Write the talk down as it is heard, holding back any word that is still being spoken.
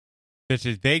This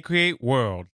is They Create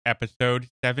World, episode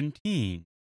 17,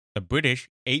 the British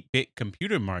 8-bit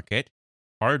computer market,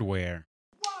 hardware.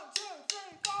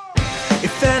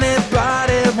 If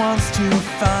anybody wants to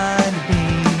find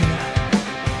me,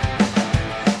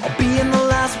 I'll be in the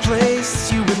last place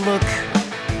you would look.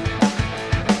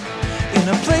 In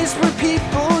a place where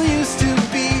people used to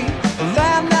be, a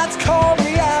land that's called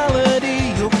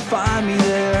reality, you'll find me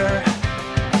there.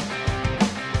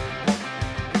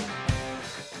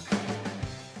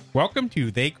 Welcome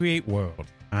to They Create World.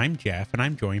 I'm Jeff, and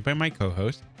I'm joined by my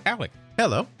co-host, Alex.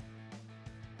 Hello.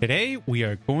 Today, we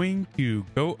are going to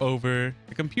go over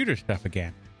the computer stuff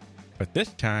again, but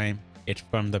this time, it's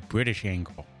from the British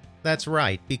angle. That's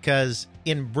right, because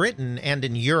in Britain and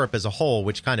in Europe as a whole,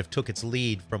 which kind of took its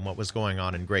lead from what was going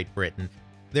on in Great Britain,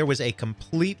 there was a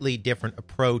completely different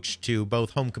approach to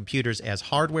both home computers as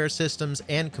hardware systems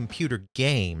and computer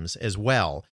games as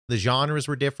well. The genres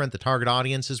were different, the target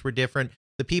audiences were different,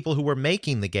 the people who were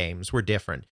making the games were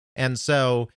different. And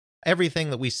so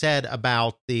everything that we said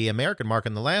about the American market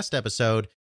in the last episode,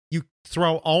 you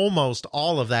throw almost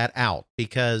all of that out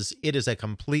because it is a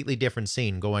completely different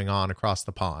scene going on across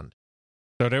the pond.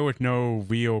 So there was no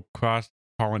real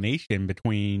cross-pollination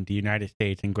between the United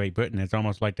States and Great Britain. It's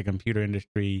almost like the computer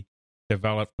industry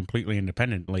developed completely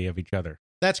independently of each other.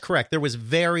 That's correct. There was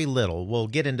very little. We'll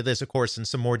get into this, of course, in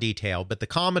some more detail, but the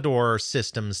Commodore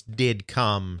systems did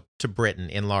come to Britain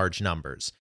in large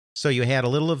numbers. So you had a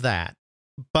little of that,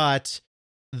 but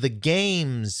the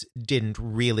games didn't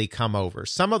really come over.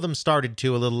 Some of them started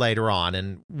to a little later on,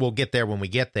 and we'll get there when we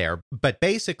get there. But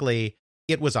basically,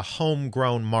 it was a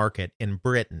homegrown market in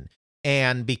Britain.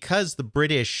 And because the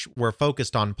British were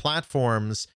focused on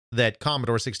platforms that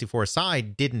Commodore 64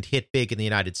 aside didn't hit big in the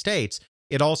United States,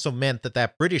 it also meant that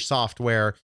that British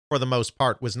software, for the most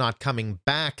part, was not coming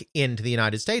back into the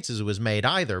United States as it was made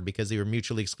either, because they were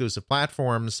mutually exclusive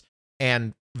platforms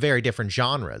and very different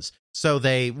genres. So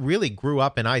they really grew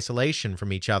up in isolation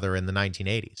from each other in the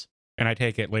 1980s. And I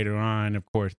take it later on, of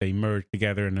course, they merged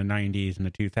together in the 90s and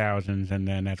the 2000s, and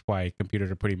then that's why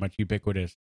computers are pretty much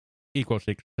ubiquitous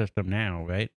ecosystem now,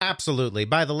 right? Absolutely.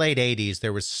 By the late 80s,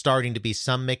 there was starting to be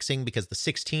some mixing because the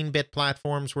 16-bit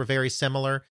platforms were very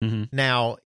similar. Mm-hmm.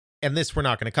 Now, and this we're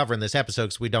not going to cover in this episode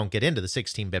because we don't get into the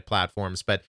 16-bit platforms,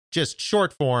 but just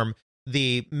short form,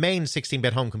 the main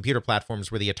 16-bit home computer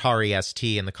platforms were the Atari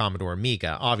ST and the Commodore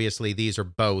Amiga. Obviously, these are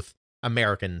both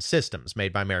American systems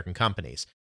made by American companies,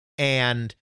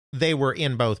 and they were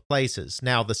in both places.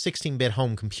 Now, the 16-bit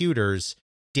home computers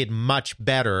did much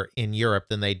better in Europe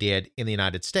than they did in the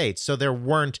United States. So there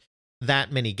weren't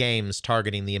that many games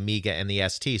targeting the Amiga and the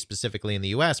ST specifically in the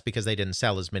US because they didn't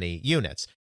sell as many units.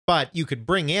 But you could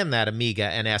bring in that Amiga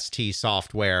and ST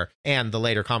software and the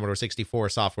later Commodore 64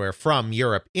 software from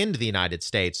Europe into the United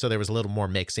States. So there was a little more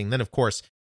mixing. Then, of course,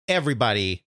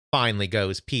 everybody finally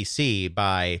goes PC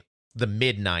by the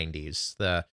mid-90s.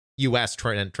 The US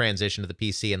transition to the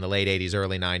PC in the late 80s,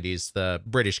 early 90s. The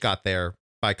British got there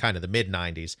by kind of the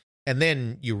mid-90s. And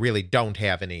then you really don't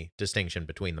have any distinction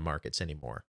between the markets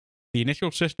anymore. The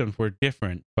initial systems were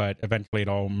different, but eventually it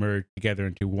all merged together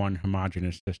into one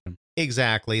homogeneous system.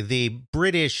 Exactly. The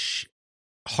British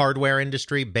hardware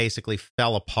industry basically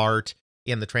fell apart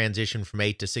in the transition from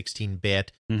 8 to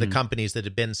 16-bit. Mm-hmm. The companies that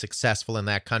had been successful in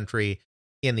that country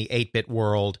in the 8-bit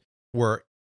world were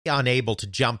unable to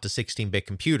jump to 16-bit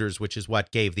computers, which is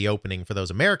what gave the opening for those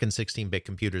American 16-bit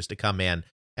computers to come in.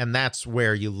 And that's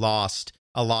where you lost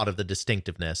a lot of the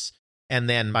distinctiveness. And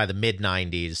then by the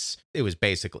mid-90s, it was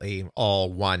basically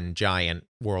all one giant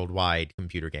worldwide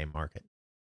computer game market.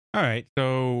 All right,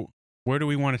 so where do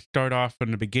we want to start off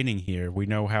from the beginning here? We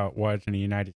know how it was in the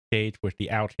United States with the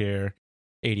Altair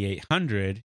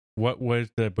 8800. What was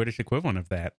the British equivalent of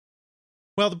that?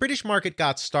 Well, the British market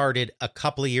got started a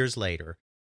couple of years later.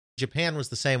 Japan was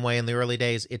the same way in the early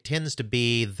days. It tends to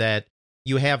be that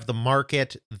you have the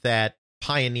market that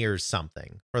pioneers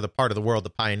something, or the part of the world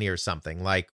that pioneers something,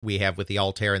 like we have with the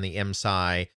Altair and the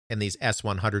MSI and these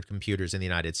S100 computers in the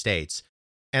United States.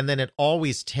 And then it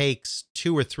always takes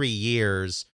 2 or 3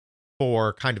 years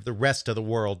for kind of the rest of the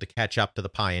world to catch up to the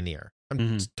pioneer.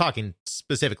 I'm talking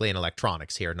specifically in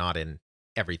electronics here, not in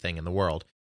everything in the world.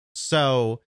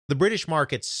 So the British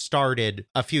market started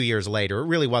a few years later. It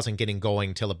really wasn't getting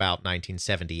going till about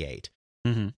 1978.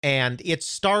 Mm-hmm. And it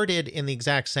started in the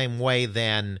exact same way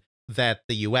then that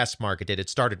the US market did. It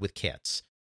started with kits.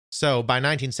 So by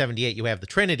 1978, you have the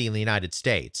Trinity in the United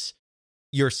States.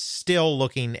 You're still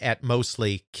looking at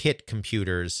mostly kit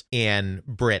computers in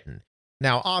Britain.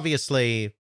 Now,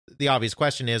 obviously, the obvious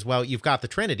question is, well, you've got the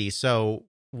Trinity, so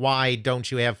why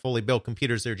don't you have fully built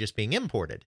computers that are just being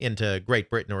imported into Great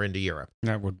Britain or into Europe?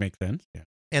 That would make sense. Yeah.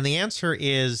 And the answer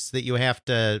is that you have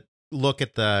to look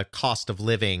at the cost of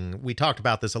living. We talked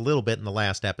about this a little bit in the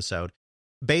last episode.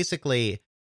 Basically,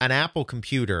 an Apple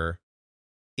computer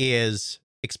is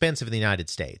expensive in the United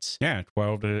States. Yeah,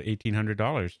 $1,200 to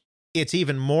 $1,800. It's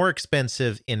even more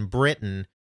expensive in Britain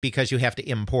because you have to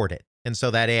import it. And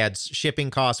so that adds shipping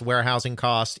costs, warehousing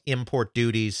costs, import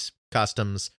duties,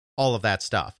 customs, all of that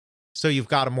stuff. So you've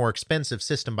got a more expensive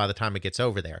system by the time it gets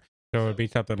over there. So it would be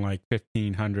something like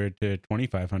 $1,500 to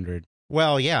 $2,500.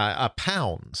 Well, yeah,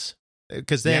 pounds.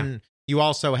 Because then you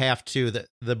also have to,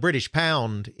 the British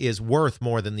pound is worth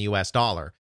more than the US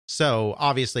dollar. So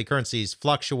obviously currencies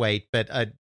fluctuate, but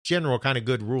a general kind of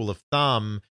good rule of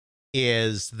thumb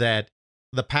is that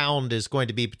the pound is going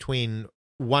to be between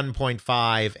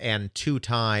 1.5 and 2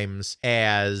 times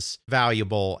as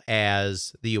valuable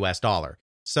as the US dollar.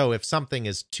 So if something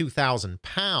is 2,000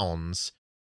 pounds,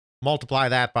 multiply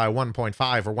that by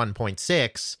 1.5 or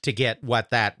 1.6 to get what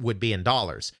that would be in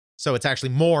dollars. So it's actually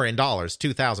more in dollars.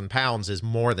 2,000 pounds is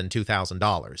more than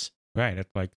 $2,000. Right. That's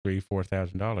like $3,000,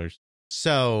 $4,000.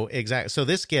 So exactly. So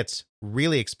this gets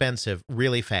really expensive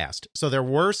really fast. So there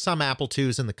were some Apple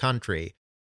IIs in the country,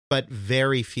 but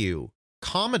very few.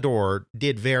 Commodore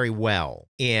did very well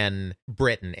in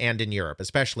Britain and in Europe,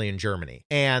 especially in Germany.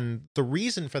 And the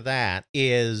reason for that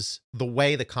is the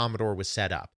way the Commodore was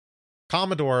set up.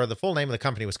 Commodore, the full name of the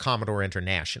company was Commodore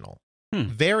International.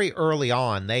 Very early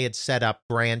on, they had set up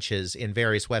branches in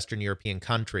various Western European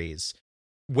countries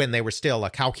when they were still a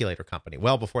calculator company,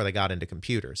 well before they got into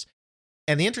computers.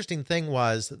 And the interesting thing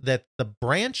was that the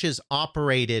branches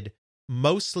operated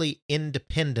mostly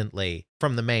independently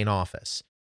from the main office.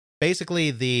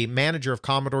 Basically, the manager of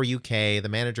Commodore UK, the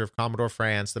manager of Commodore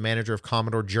France, the manager of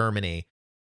Commodore Germany,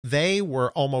 they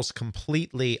were almost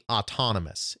completely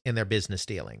autonomous in their business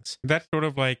dealings. That's sort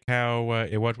of like how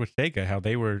it was with Sega, how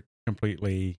they were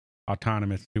completely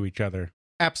autonomous to each other.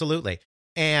 Absolutely.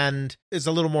 And it's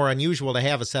a little more unusual to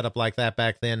have a setup like that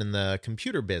back then in the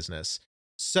computer business.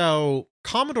 So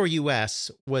Commodore US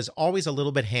was always a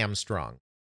little bit hamstrung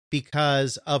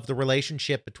because of the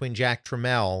relationship between Jack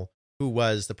Tramiel, who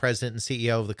was the president and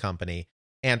CEO of the company,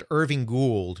 and Irving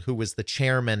Gould, who was the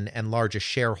chairman and largest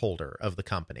shareholder of the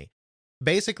company.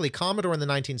 Basically, Commodore in the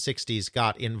 1960s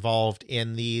got involved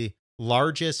in the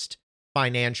largest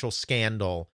financial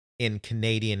scandal in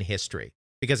Canadian history,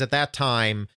 because at that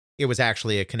time, it was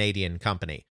actually a Canadian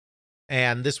company.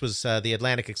 And this was the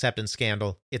Atlantic Acceptance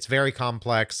Scandal. It's very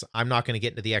complex. I'm not going to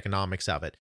get into the economics of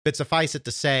it, but suffice it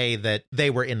to say that they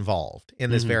were involved in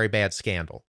this very bad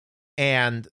scandal.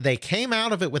 And they came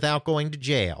out of it without going to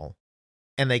jail,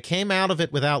 and they came out of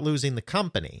it without losing the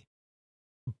company.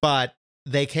 But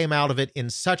they came out of it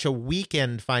in such a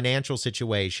weakened financial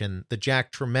situation that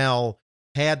Jack Tramiel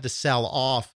had to sell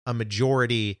off a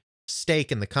majority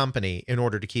stake in the company in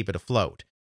order to keep it afloat.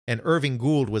 And Irving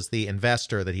Gould was the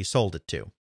investor that he sold it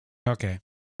to. Okay.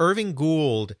 Irving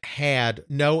Gould had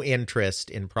no interest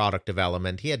in product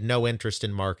development. He had no interest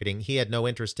in marketing. He had no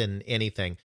interest in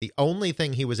anything. The only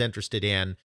thing he was interested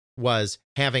in was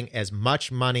having as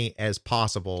much money as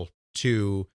possible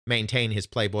to maintain his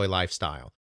Playboy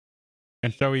lifestyle.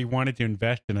 And so he wanted to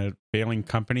invest in a failing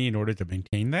company in order to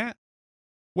maintain that?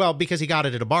 Well, because he got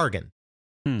it at a bargain.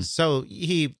 So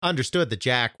he understood that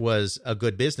Jack was a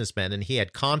good businessman, and he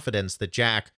had confidence that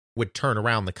Jack would turn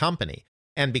around the company.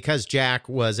 And because Jack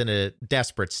was in a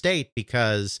desperate state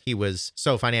because he was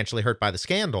so financially hurt by the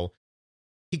scandal,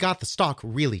 he got the stock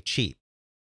really cheap.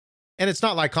 And it's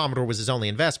not like Commodore was his only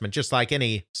investment. Just like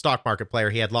any stock market player,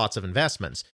 he had lots of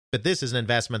investments. But this is an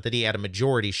investment that he had a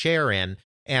majority share in.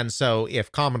 And so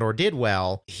if Commodore did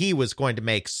well, he was going to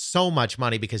make so much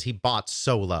money because he bought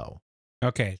so low.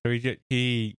 Okay, so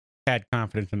he had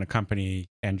confidence in the company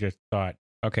and just thought,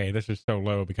 okay, this is so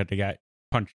low because they got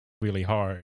punched really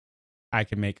hard. I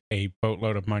can make a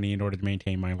boatload of money in order to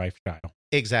maintain my lifestyle.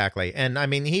 Exactly. And I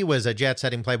mean, he was a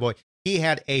jet-setting playboy. He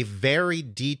had a very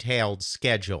detailed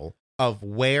schedule of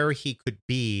where he could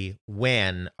be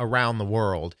when around the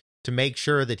world to make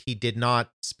sure that he did not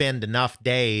spend enough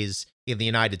days in the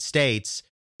United States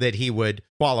that he would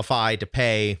qualify to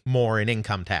pay more in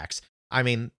income tax. I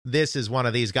mean, this is one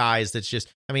of these guys that's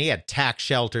just, I mean, he had tax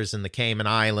shelters in the Cayman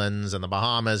Islands and the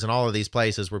Bahamas and all of these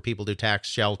places where people do tax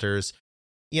shelters.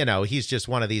 You know, he's just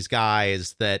one of these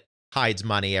guys that hides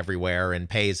money everywhere and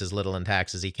pays as little in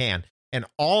tax as he can. And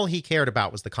all he cared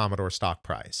about was the Commodore stock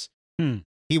price.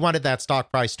 He wanted that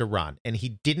stock price to run, and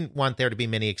he didn't want there to be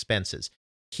many expenses.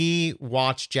 He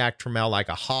watched Jack Tramiel like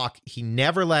a hawk. He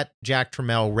never let Jack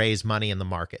Tramiel raise money in the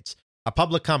markets. A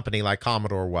public company like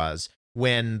Commodore was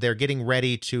when they're getting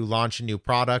ready to launch a new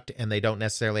product and they don't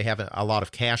necessarily have a lot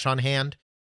of cash on hand,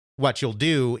 what you'll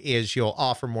do is you'll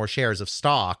offer more shares of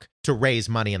stock to raise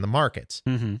money in the markets.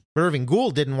 Mm-hmm. But Irving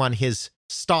Gould didn't want his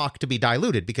stock to be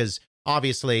diluted because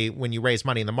obviously when you raise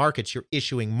money in the markets, you're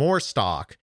issuing more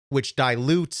stock, which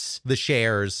dilutes the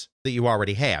shares that you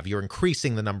already have. You're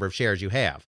increasing the number of shares you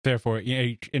have. Therefore,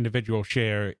 each individual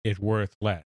share is worth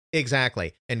less.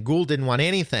 Exactly. And Gould didn't want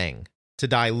anything to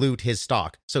dilute his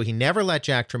stock. So he never let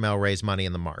Jack Tramiel raise money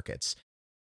in the markets.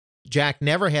 Jack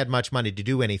never had much money to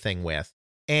do anything with.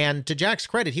 And to Jack's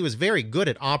credit, he was very good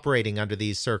at operating under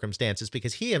these circumstances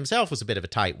because he himself was a bit of a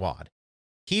tightwad.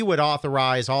 He would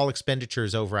authorize all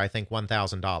expenditures over, I think,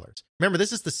 $1,000. Remember,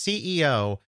 this is the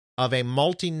CEO of a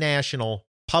multinational,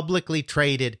 publicly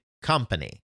traded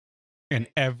company. And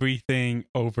everything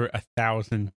over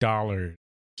 $1,000.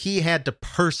 He had to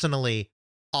personally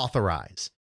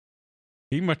authorize.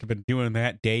 He must have been doing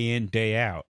that day in, day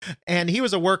out. And he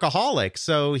was a workaholic,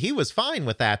 so he was fine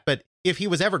with that. But if he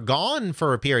was ever gone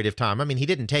for a period of time, I mean, he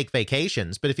didn't take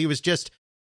vacations, but if he was just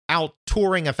out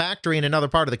touring a factory in another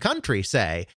part of the country,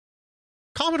 say,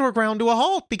 Commodore ground to a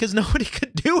halt because nobody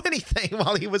could do anything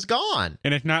while he was gone.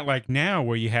 And it's not like now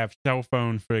where you have cell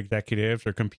phones for executives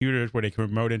or computers where they can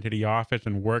remote into the office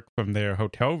and work from their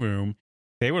hotel room.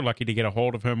 They were lucky to get a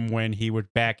hold of him when he was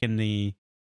back in the...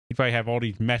 He'd probably have all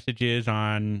these messages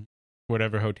on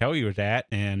whatever hotel he was at,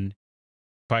 and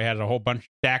probably had a whole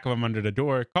stack of them under the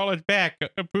door. Call us back,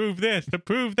 approve this,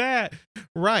 approve that.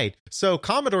 Right. So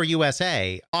Commodore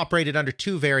USA operated under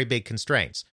two very big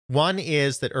constraints. One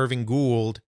is that Irving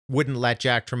Gould wouldn't let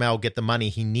Jack Tramiel get the money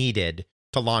he needed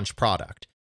to launch product.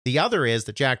 The other is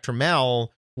that Jack Tramiel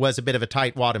was a bit of a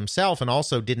tightwad himself and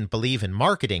also didn't believe in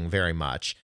marketing very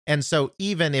much. And so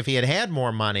even if he had had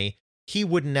more money, he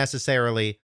wouldn't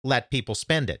necessarily let people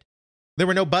spend it. There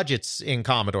were no budgets in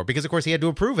Commodore because, of course, he had to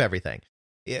approve everything.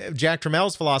 Jack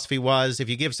Tramiel's philosophy was if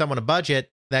you give someone a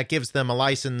budget, that gives them a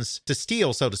license to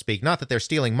steal, so to speak. Not that they're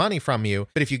stealing money from you,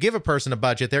 but if you give a person a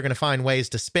budget, they're going to find ways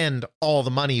to spend all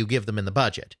the money you give them in the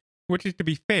budget. Which is to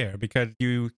be fair, because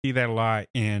you see that a lot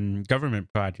in government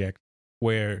projects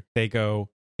where they go,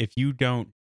 if you don't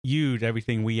use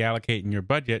everything we allocate in your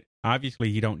budget, obviously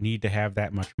you don't need to have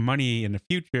that much money in the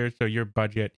future, so your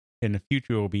budget in the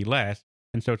future will be less.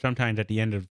 And so sometimes at the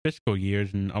end of fiscal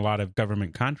years and a lot of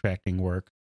government contracting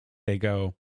work, they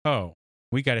go, oh,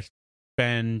 we got to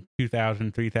spend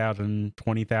 $2,000, $3,000,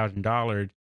 $20,000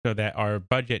 so that our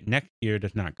budget next year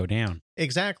does not go down.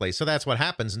 Exactly. So that's what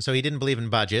happens. And so he didn't believe in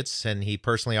budgets, and he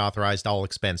personally authorized all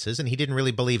expenses, and he didn't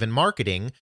really believe in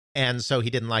marketing, and so he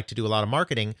didn't like to do a lot of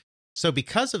marketing. So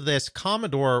because of this,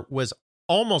 Commodore was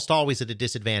almost always at a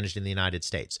disadvantage in the United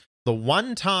States. The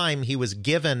one time he was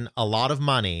given a lot of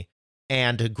money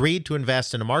and agreed to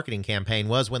invest in a marketing campaign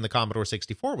was when the Commodore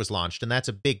 64 was launched. And that's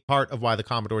a big part of why the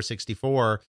Commodore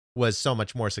 64 was so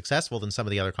much more successful than some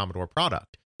of the other Commodore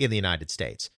product in the United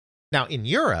States. Now, in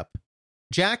Europe,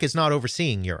 Jack is not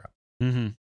overseeing Europe. Mm-hmm.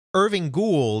 Irving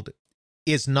Gould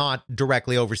is not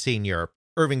directly overseeing Europe.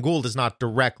 Irving Gould is not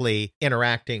directly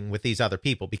interacting with these other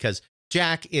people because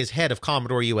Jack is head of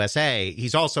Commodore USA.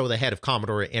 He's also the head of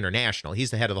Commodore International.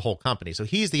 He's the head of the whole company. So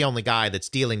he's the only guy that's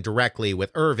dealing directly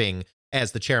with Irving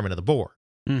as the chairman of the board.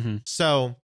 Mm-hmm.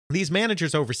 So these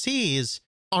managers overseas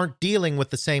aren't dealing with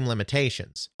the same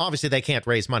limitations. Obviously, they can't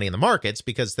raise money in the markets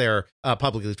because they're a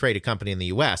publicly traded company in the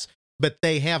U.S., but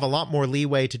they have a lot more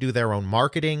leeway to do their own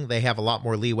marketing. They have a lot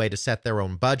more leeway to set their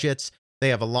own budgets. They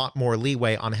have a lot more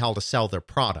leeway on how to sell their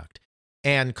product.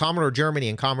 And Commodore Germany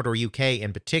and Commodore UK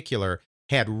in particular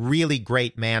had really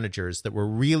great managers that were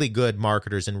really good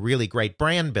marketers and really great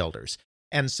brand builders.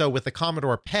 And so with the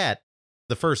Commodore PET,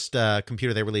 the first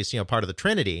computer they released, part of the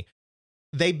Trinity,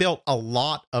 they built a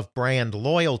lot of brand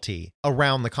loyalty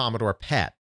around the Commodore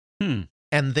PET.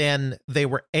 And then they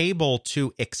were able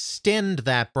to extend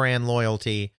that brand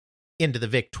loyalty into the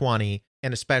VIC-20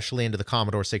 and especially into the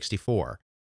Commodore 64.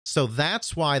 So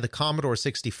that's why the Commodore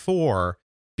 64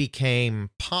 became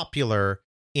popular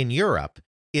in Europe,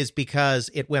 is because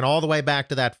it went all the way back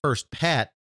to that first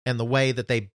PET and the way that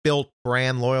they built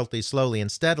brand loyalty slowly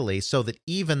and steadily, so that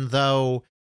even though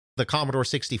the Commodore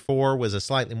 64 was a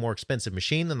slightly more expensive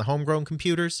machine than the homegrown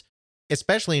computers,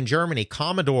 especially in Germany,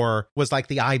 Commodore was like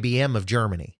the IBM of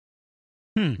Germany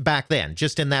back then,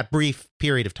 just in that brief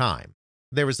period of time.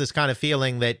 There was this kind of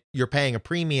feeling that you're paying a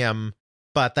premium,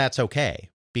 but that's okay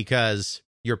because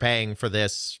you're paying for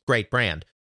this great brand.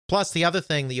 Plus, the other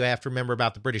thing that you have to remember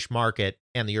about the British market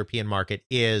and the European market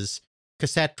is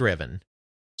cassette-driven.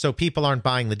 So people aren't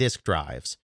buying the disk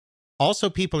drives. Also,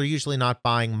 people are usually not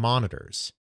buying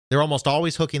monitors. They're almost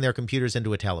always hooking their computers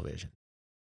into a television.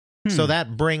 So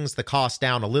that brings the cost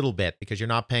down a little bit because you're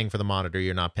not paying for the monitor,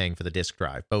 you're not paying for the disk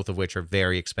drive, both of which are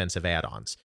very expensive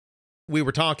add-ons. We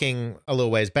were talking a little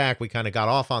ways back, we kind of got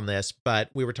off on this, but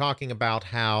we were talking about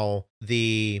how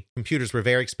the computers were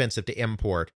very expensive to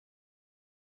import.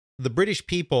 The British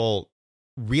people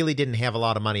really didn't have a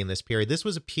lot of money in this period. This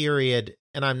was a period,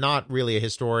 and I'm not really a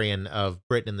historian of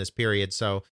Britain in this period,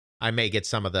 so I may get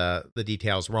some of the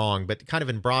details wrong, but kind of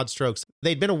in broad strokes,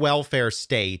 they'd been a welfare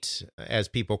state, as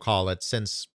people call it,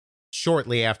 since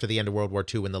shortly after the end of World War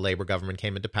II when the Labour government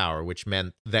came into power, which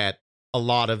meant that a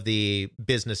lot of the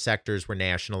business sectors were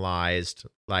nationalized,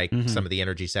 like some of the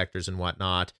energy sectors and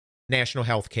whatnot, national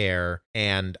health care,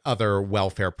 and other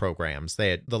welfare programs.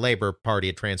 The Labour Party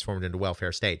had transformed into a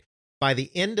welfare state. By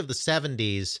the end of the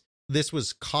 70s, this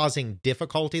was causing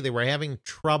difficulty. They were having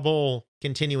trouble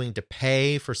continuing to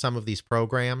pay for some of these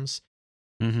programs.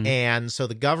 And so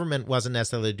the government wasn't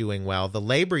necessarily doing well. The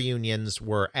labor unions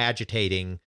were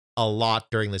agitating a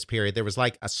lot during this period. There was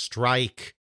like a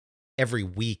strike every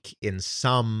week in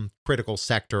some critical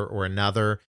sector or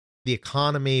another. The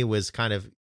economy was kind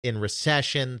of in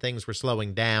recession. Things were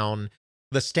slowing down.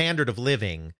 The standard of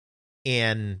living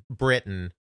in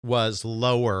Britain was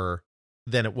lower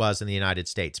than it was in the United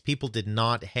States. People did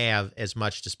not have as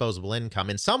much disposable income.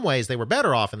 In some ways, they were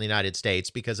better off in the United States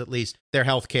because at least their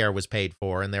health care was paid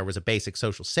for and there was a basic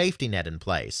social safety net in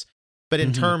place. But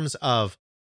in terms of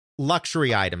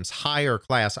luxury items, higher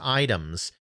class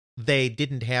items, they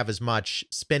didn't have as much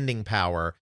spending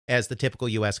power as the typical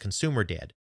U.S. consumer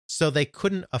did. So they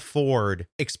couldn't afford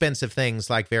expensive things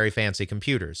like very fancy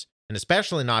computers, and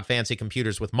especially not fancy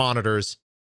computers with monitors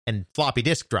and floppy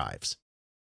disk drives.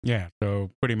 Yeah,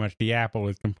 so pretty much the Apple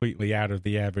is completely out of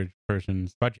the average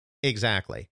person's budget.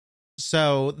 Exactly.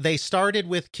 So they started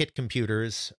with kit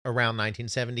computers around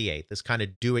 1978, this kind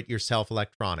of do-it-yourself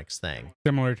electronics thing.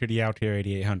 Similar to the Altair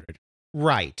 8800.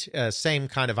 Right. Same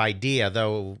kind of idea,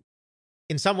 though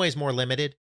in some ways more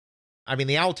limited. I mean,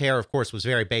 the Altair, of course, was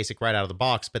very basic right out of the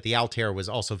box, but the Altair was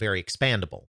also very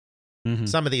expandable.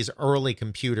 Some of these early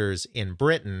computers in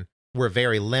Britain were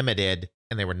very limited,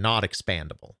 and they were not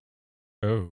expandable.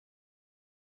 Oh.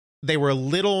 They were a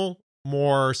little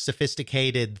more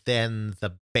sophisticated than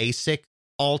the basic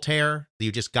Altair that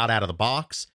you just got out of the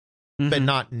box, but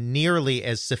not nearly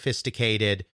as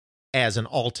sophisticated as an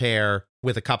Altair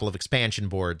with a couple of expansion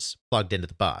boards plugged into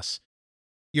the bus.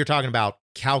 You're talking about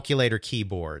calculator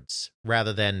keyboards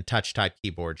rather than touch-type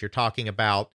keyboards. You're talking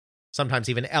about sometimes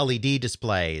even LED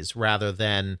displays rather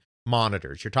than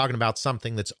monitors. You're talking about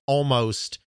something that's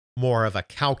almost more of a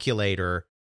calculator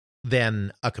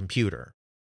than a computer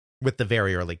with the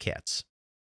very early kits.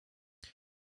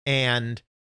 And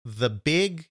the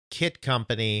big kit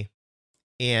company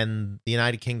in the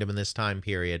United Kingdom in this time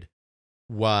period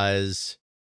was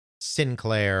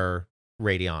Sinclair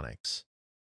Radionics.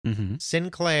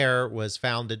 Sinclair was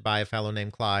founded by a fellow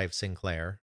named Clive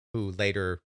Sinclair, who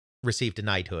later received a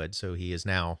knighthood, so he is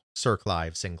now Sir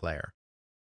Clive Sinclair.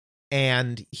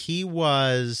 And he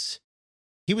was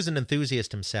an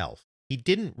enthusiast himself. He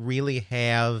didn't really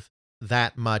have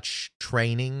that much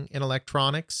training in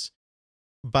electronics,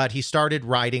 but he started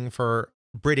writing for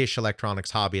British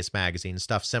electronics hobbyist magazines,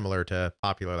 stuff similar to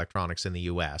Popular Electronics in the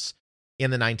US, in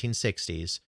the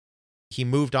 1960s. He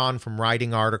moved on from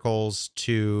writing articles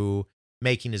to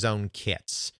making his own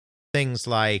kits, things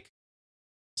like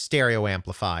stereo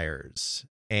amplifiers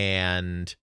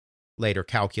and later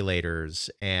calculators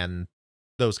and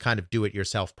those kind of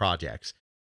do-it-yourself projects.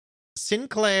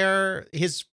 Sinclair,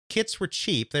 his kits were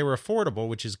cheap. They were affordable,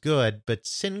 which is good, but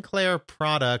Sinclair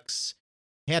products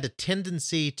had a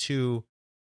tendency to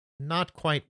not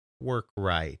quite work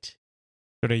right.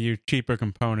 So they used cheaper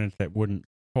components that wouldn't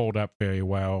hold up very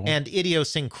well. And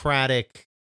idiosyncratic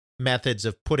methods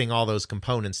of putting all those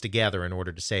components together in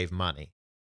order to save money.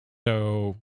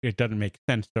 So it doesn't make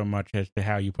sense so much as to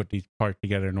how you put these parts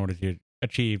together in order to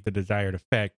achieve the desired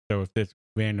effect. So if this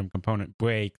random component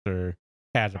breaks or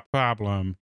has a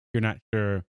problem, you're not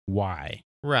sure why.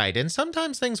 Right, and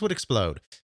sometimes things would explode.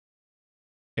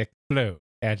 Explode,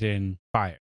 as in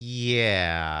fire.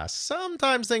 Yeah,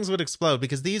 sometimes things would explode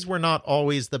because these were not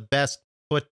always the best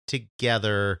put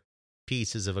together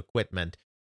pieces of equipment.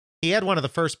 He had one of the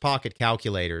first pocket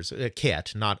calculators, a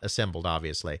kit, not assembled,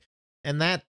 obviously, and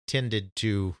that tended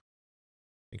to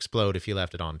explode if you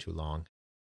left it on too long.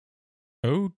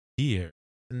 Oh, dear.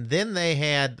 And then they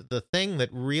had the thing that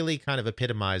really kind of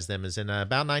epitomized them is in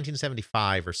about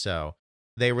 1975 or so,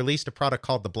 they released a product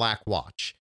called the Black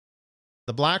Watch.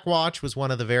 The Black Watch was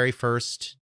one of the very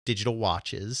first digital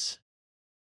watches.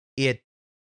 It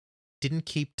didn't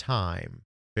keep time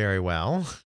very well.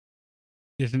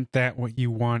 Isn't that what you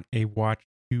want a watch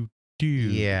to do?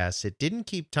 Yes, it didn't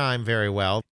keep time very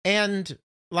well. And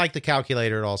like the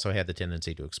calculator, it also had the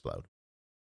tendency to explode.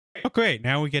 Oh, great.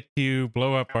 Now we get to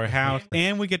blow up our house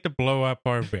and we get to blow up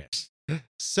our wrist.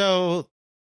 So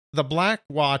the Black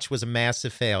Watch was a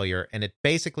massive failure, and it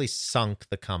basically sunk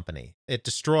the company. It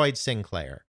destroyed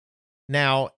Sinclair.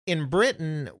 Now, in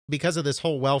Britain, because of this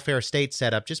whole welfare state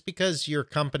setup, just because your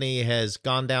company has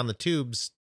gone down the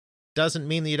tubes doesn't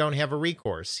mean that you don't have a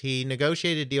recourse. He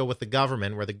negotiated a deal with the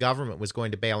government where the government was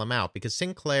going to bail him out because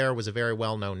Sinclair was a very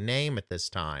well-known name at this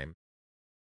time.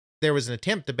 There was an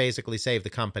attempt to basically save the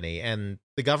company, and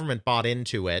the government bought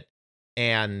into it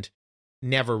and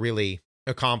never really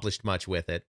accomplished much with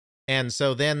it. And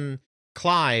so then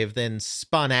Clive then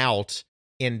spun out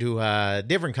into a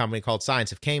different company called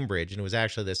Science of Cambridge, and it was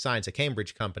actually the Science of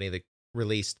Cambridge company that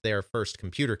released their first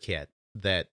computer kit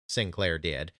that Sinclair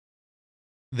did.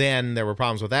 Then there were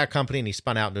problems with that company, and he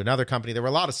spun out into another company. There were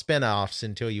a lot of spin-offs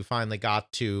until you finally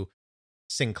got to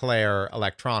Sinclair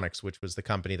Electronics, which was the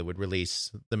company that would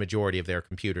release the majority of their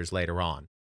computers later on.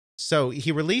 So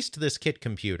he released this kit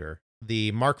computer,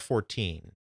 the Mark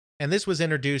 14, and this was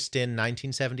introduced in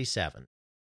 1977.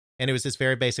 And it was this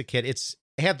very basic kit. It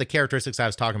had the characteristics I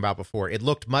was talking about before. It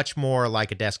looked much more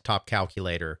like a desktop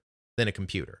calculator than a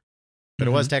computer, but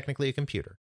it was technically a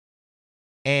computer.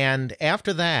 And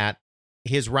after that,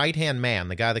 his right-hand man,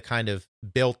 the guy that kind of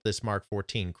built this Mark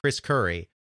 14, Chris Curry,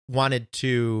 wanted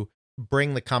to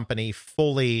bring the company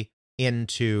fully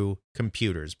into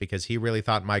computers because he really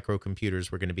thought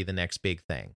microcomputers were going to be the next big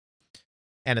thing.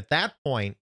 And at that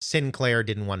point, Sinclair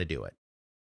didn't want to do it.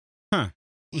 Huh.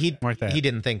 He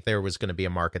didn't think there was going to be a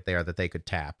market there that they could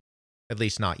tap, at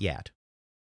least not yet.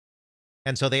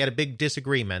 And so they had a big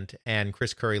disagreement, and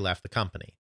Chris Curry left the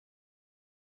company.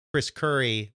 Chris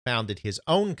Curry founded his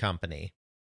own company,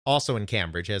 also in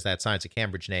Cambridge, as that Science of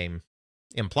Cambridge name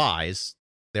implies.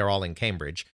 They're all in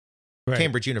Cambridge. Right.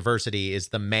 Cambridge University is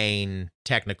the main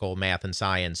technical math and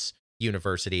science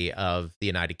university of the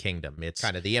United Kingdom. It's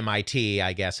kind of the MIT,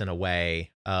 I guess, in a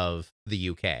way, of the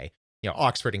UK. You know,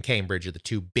 Oxford and Cambridge are the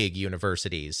two big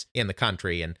universities in the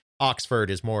country, and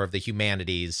Oxford is more of the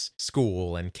humanities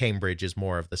school, and Cambridge is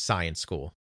more of the science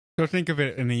school. So think of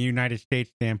it in the United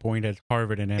States standpoint as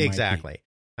Harvard and MIT. Exactly.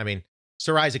 I mean,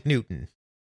 Sir Isaac Newton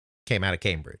came out of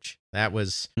Cambridge. That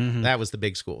was the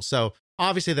big school. So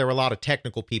obviously there were a lot of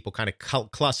technical people kind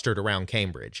of clustered around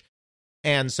Cambridge.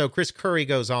 And so Chris Curry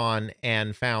goes on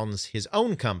and founds his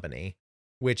own company,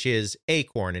 which is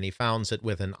Acorn, and he founds it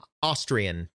with an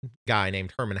Austrian guy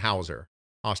named Hermann Hauser,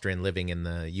 Austrian living in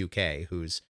the UK,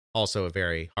 who's also a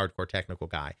very hardcore technical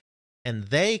guy. And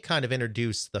they kind of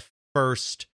introduced the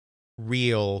first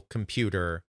real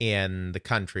computer in the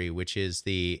country, which is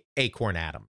the Acorn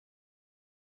Atom.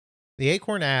 The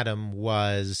Acorn Atom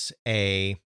was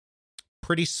a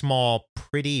pretty small,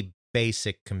 pretty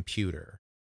basic computer,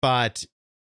 but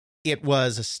it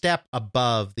was a step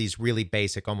above these really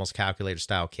basic, almost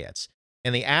calculator-style kits.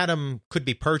 And the Atom could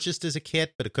be purchased as a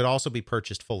kit, but it could also be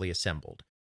purchased fully assembled.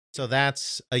 So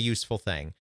that's a useful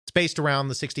thing. It's based around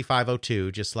the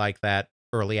 6502, just like that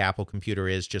early Apple computer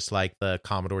is, just like the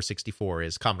Commodore 64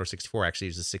 is. Commodore 64 actually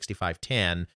uses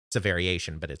 6510. It's a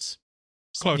variation, but it's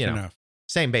close enough.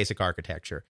 Same basic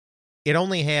architecture. It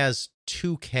only has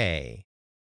 2K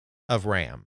of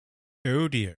RAM. Oh,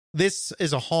 dear. This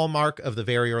is a hallmark of the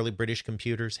very early British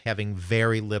computers, having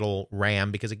very little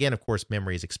RAM, because, again, of course,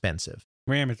 memory is expensive.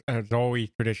 RAM has always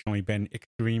traditionally been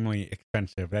extremely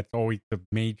expensive. That's always the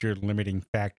major limiting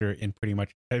factor in pretty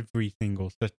much every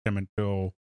single system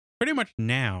until pretty much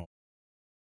now.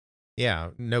 Yeah,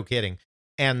 no kidding.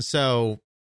 And so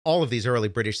all of these early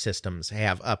British systems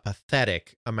have a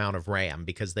pathetic amount of RAM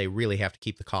because they really have to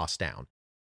keep the cost down.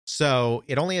 So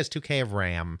it only has 2K of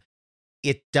RAM.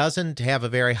 It doesn't have a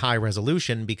very high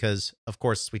resolution because, of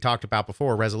course, as we talked about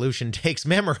before, resolution takes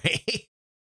memory.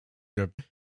 The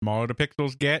smaller the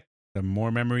pixels get, the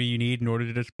more memory you need in order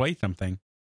to display something.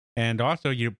 And also,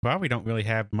 you probably don't really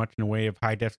have much in the way of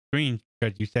high-def screens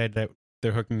because you said that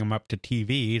they're hooking them up to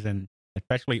TVs, and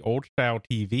especially old-style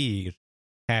TVs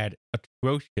had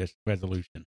atrocious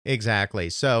resolution.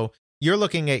 Exactly. So you're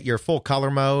looking at your full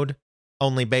color mode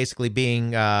only basically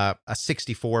being a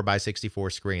 64 by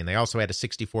 64 screen. They also had a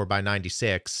 64 by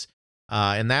 96,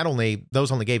 and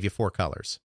those only gave you 4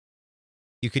 colors.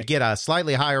 You could get a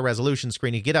slightly higher resolution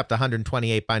screen. You get up to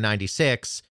 128 by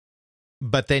 96,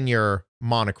 but then you're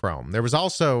monochrome. There was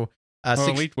also at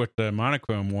least with the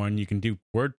monochrome one, you can do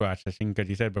word processing because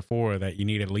you said before that you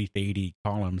need at least 80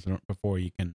 columns before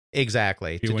you can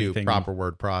do proper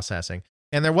word processing.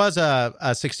 And there was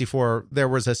a 64. There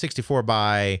was a 64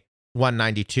 by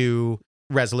 192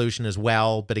 resolution as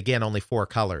well, but again, only 4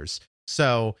 colors.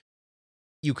 So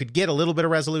you could get a little bit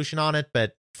of resolution on it,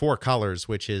 but 4 colors,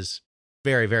 which is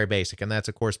very, very basic. And that's,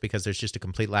 of course, because there's just a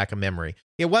complete lack of memory.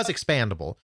 It was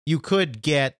expandable. You could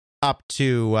get up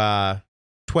to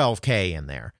 12K in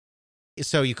there.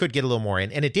 So you could get a little more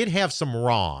in. And it did have some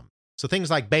ROM. So things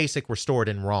like BASIC were stored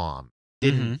in ROM.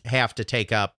 Didn't have to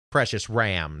take up precious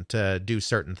RAM to do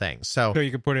certain things. So you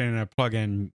could put in a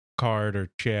plug-in card or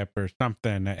chip or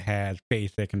something that has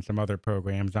BASIC and some other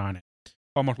programs on it.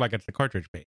 Almost like it's a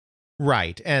cartridge base.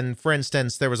 Right. And for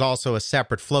instance, there was also a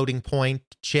separate floating point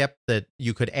chip that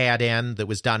you could add in that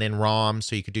was done in ROM.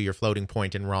 So you could do your floating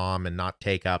point in ROM and not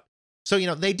take up. So,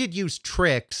 they did use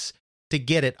tricks to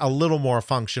get it a little more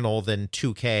functional than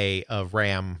 2K of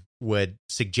RAM would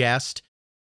suggest.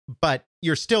 But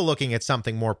you're still looking at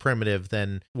something more primitive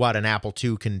than what an Apple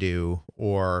II can do,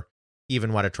 or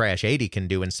even what a Trash 80 can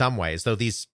do in some ways, though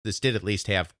this did at least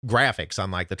have graphics,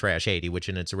 unlike the Trash 80, which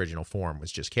in its original form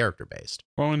was just character-based.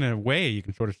 Well, in a way, you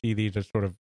can sort of see these as sort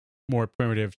of more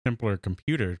primitive, simpler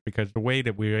computers, because the way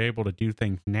that we're able to do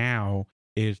things now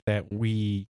is that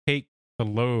we take the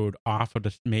load off of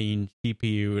the main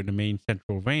CPU and the main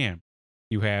central RAM.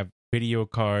 You have video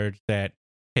cards that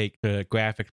take the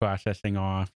graphics processing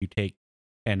off. You take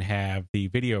and have the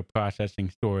video processing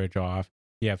storage off.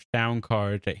 You have sound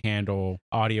cards that handle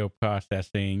audio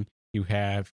processing. You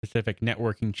have specific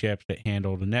networking chips that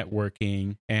handle the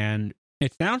networking. And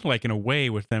it sounds like, in a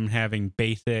way, with them having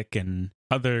BASIC and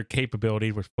other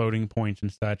capabilities with floating points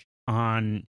and such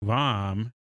on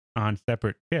ROM, on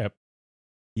separate chips,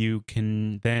 you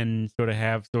can then sort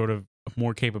of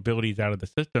more capabilities out of the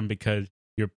system because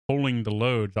you're pulling the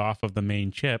loads off of the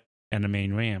main chip and the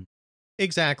main RAM.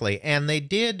 Exactly. And they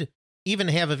did even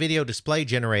have a video display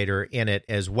generator in it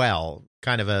as well.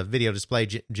 Kind of a video display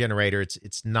generator.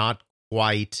 It's not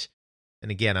quite, and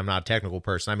again, I'm not a technical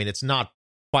person. I mean, it's not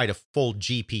quite a full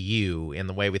GPU in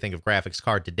the way we think of graphics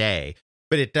card today,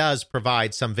 but it does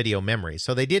provide some video memory.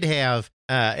 So they did have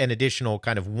an additional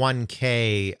kind of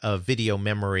 1K of video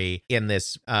memory in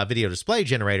this video display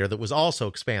generator that was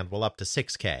also expandable up to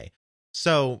 6K.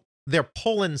 So they're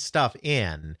pulling stuff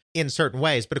in certain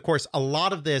ways. But of course, a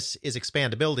lot of this is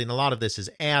expandability and a lot of this is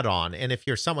add-on. And if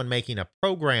you're someone making a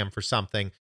program for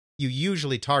something, you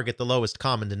usually target the lowest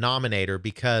common denominator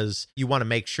because you want to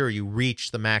make sure you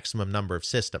reach the maximum number of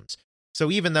systems.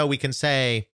 So even though we can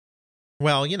say,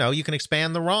 well, you can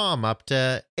expand the ROM up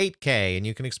to 8K and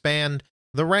you can expand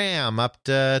the RAM up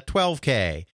to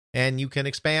 12K. And you can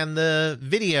expand the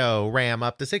video RAM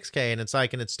up to 6K,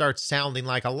 and it starts sounding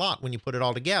like a lot when you put it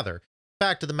all together.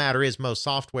 Fact of the matter is, most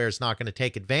software is not going to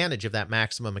take advantage of that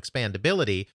maximum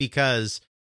expandability because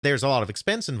there's a lot of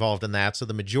expense involved in that. So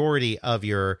the majority of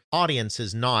your audience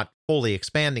is not fully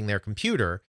expanding their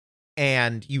computer.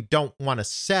 And you don't want to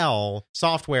sell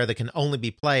software that can only be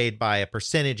played by a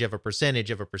percentage of a percentage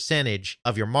of a percentage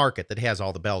of your market that has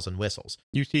all the bells and whistles.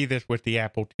 You see this with the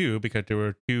Apple II because there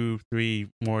were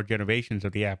 2-3 more generations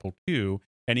of the Apple II.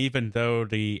 And even though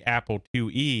the Apple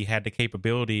IIe had the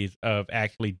capabilities of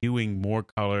actually doing more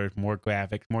colors, more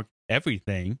graphics, more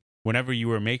everything, whenever you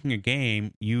were making a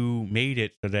game, you made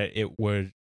it so that it was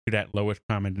to that lowest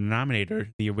common denominator,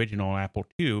 the original Apple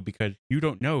II, because you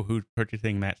don't know who's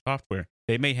purchasing that software.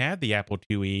 They may have the Apple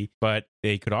IIe, but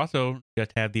they could also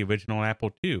just have the original Apple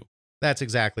II. That's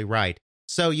exactly right.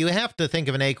 So you have to think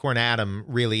of an Acorn Atom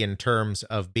really in terms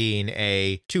of being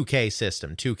a 2K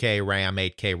system, 2K RAM,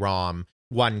 8K ROM,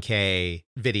 1K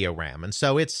video RAM. And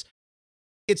so it's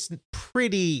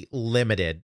pretty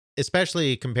limited,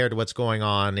 especially compared to what's going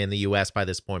on in the US by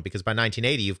this point, because by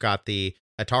 1980, you've got the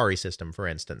Atari system, for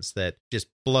instance, that just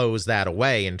blows that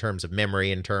away in terms of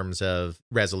memory, in terms of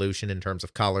resolution, in terms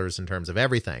of colors, in terms of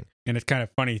everything. And it's kind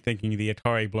of funny thinking the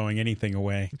Atari blowing anything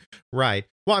away. Right.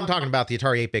 Well, I'm talking about the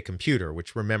Atari 8-bit computer,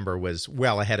 which, remember, was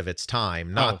well ahead of its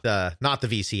time, not the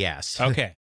VCS.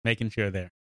 Okay. Making sure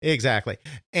there. Exactly.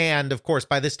 And of course,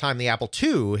 by this time, the Apple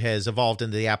II has evolved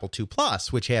into the Apple II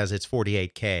Plus, which has its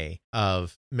 48K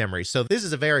of memory. So this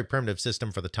is a very primitive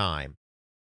system for the time.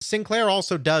 Sinclair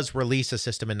also does release a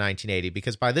system in 1980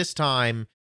 because by this time,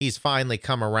 he's finally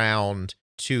come around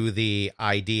to the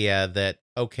idea that,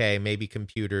 okay, maybe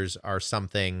computers are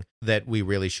something that we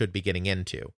really should be getting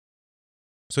into.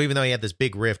 So even though he had this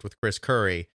big rift with Chris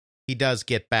Curry, he does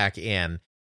get back in.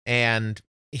 And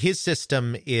his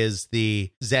system is the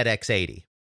ZX80.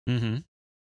 Mm-hmm.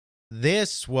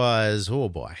 This was, oh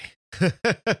boy.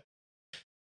 The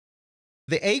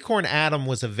Acorn Atom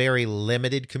was a very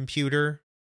limited computer,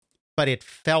 but it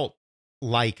felt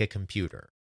like a computer.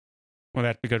 Well,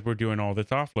 that's because we're doing all this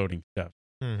offloading stuff.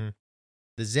 Mm-hmm.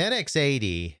 The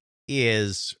ZX80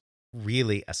 is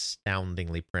really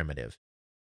astoundingly primitive.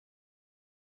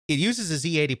 It uses a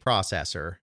Z80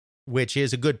 processor, which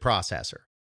is a good processor.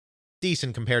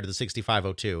 Decent compared to the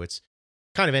 6502. It's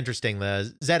kind of interesting.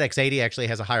 The ZX80 actually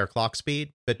has a higher clock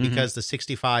speed, but because the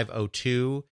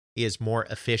 6502 is more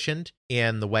efficient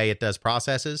in the way it does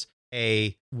processes,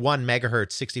 a 1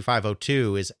 megahertz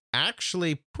 6502 is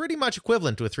actually pretty much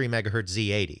equivalent to a 3 megahertz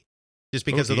Z80, just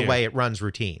because of the way it runs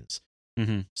routines.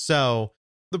 So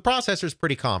the processor is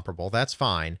pretty comparable. That's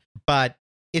fine, but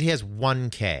it has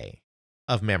 1K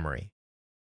of memory,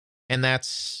 and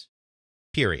that's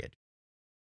period.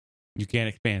 You can't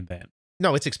expand that.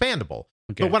 No, it's expandable.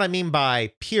 Okay. But what I mean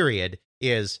by period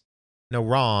is no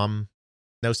ROM,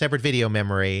 no separate video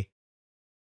memory.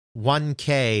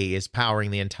 1K is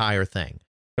powering the entire thing.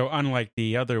 So unlike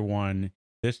the other one,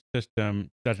 this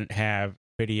system doesn't have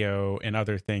video and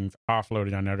other things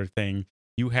offloaded on other things.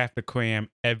 You have to cram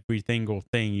every single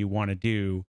thing you want to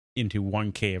do into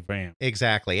 1K of RAM.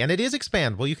 Exactly. And it is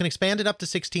expandable. You can expand it up to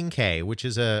 16K, which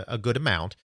is a good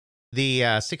amount. The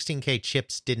 16K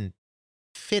chips didn't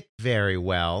fit very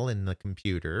well in the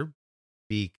computer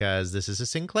because this is a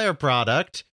Sinclair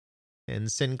product,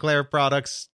 and Sinclair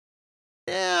products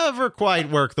never quite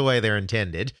work the way they're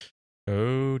intended.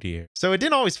 Oh, dear. So it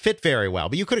didn't always fit very well,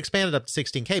 but you could expand it up to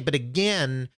 16K. But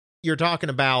again, you're talking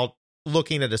about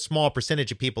looking at a small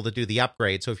percentage of people that do the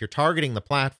upgrade. So if you're targeting the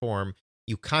platform,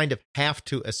 you kind of have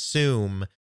to assume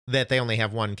that they only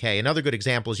have 1K. Another good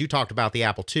example is you talked about the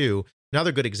Apple II.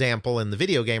 Another good example in the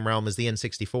video game realm is the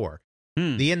N64.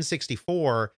 The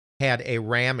N64 had a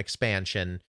RAM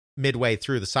expansion midway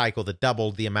through the cycle that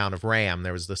doubled the amount of RAM.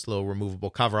 There was this little removable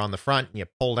cover on the front, and you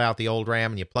pulled out the old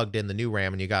RAM and you plugged in the new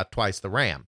RAM, and you got twice the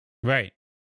RAM. Right.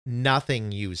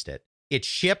 Nothing used it. It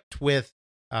shipped with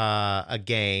a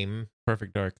game.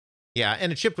 Perfect Dark. Yeah,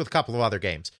 and it shipped with a couple of other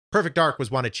games. Perfect Dark was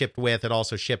one it shipped with. It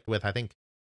also shipped with, I think,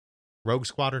 Rogue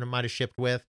Squadron it might have shipped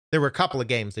with. There were a couple of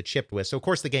games that shipped with. So, of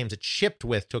course, the games it shipped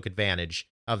with took advantage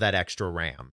of that extra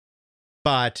RAM.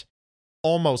 But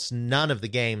almost none of the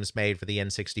games made for the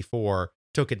N64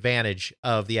 took advantage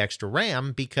of the extra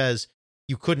RAM because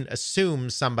you couldn't assume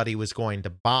somebody was going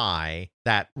to buy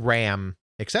that RAM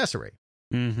accessory.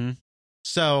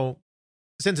 So,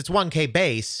 since it's 1K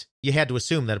base, you had to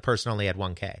assume that a person only had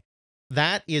 1K.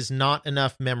 That is not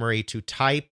enough memory to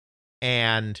type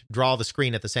and draw the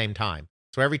screen at the same time.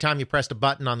 So every time you pressed a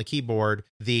button on the keyboard,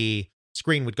 the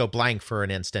screen would go blank for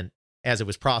an instant as it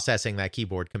was processing that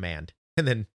keyboard command and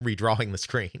then redrawing the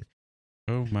screen.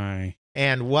 Oh, my.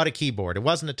 And what a keyboard. It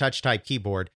wasn't a touch type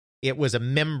keyboard. It was a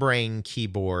membrane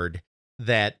keyboard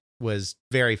that was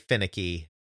very finicky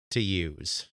to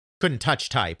use. Couldn't touch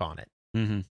type on it.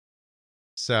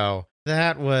 So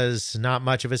that was not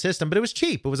much of a system, but it was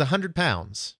cheap. It was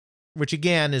 £100, which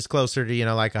again is closer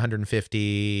to, like $150 or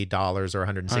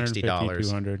 $160.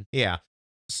 $200. Yeah.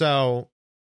 So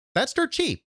that's dirt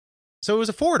cheap. So it was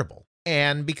affordable.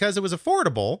 And because it was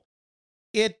affordable,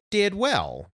 it did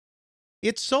well.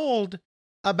 It sold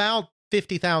about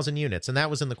 50,000 units, and that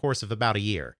was in the course of about a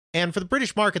year. And for the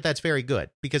British market, that's very good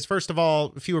because, first of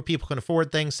all, fewer people can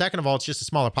afford things. Second of all, it's just a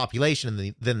smaller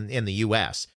population than in the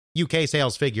U.S. UK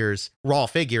sales figures, raw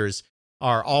figures,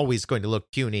 are always going to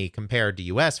look puny compared to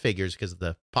U.S. figures because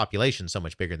the population is so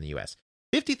much bigger than the U.S.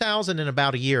 50,000 in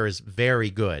about a year is very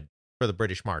good for the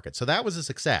British market. So that was a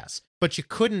success, but you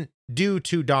couldn't do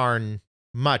too darn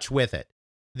much with it.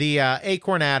 The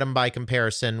Acorn Atom, by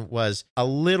comparison, was a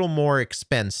little more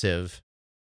expensive.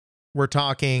 We're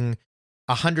talking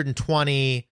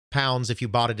 120 pounds if you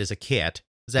bought it as a kit.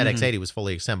 ZX80 was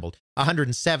fully assembled.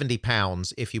 170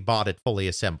 pounds if you bought it fully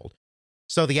assembled.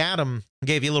 So the Atom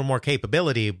gave you a little more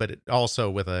capability, but also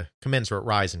with a commensurate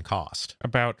rise in cost.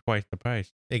 About twice the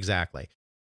price. Exactly.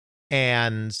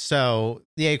 And so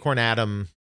the Acorn Atom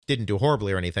didn't do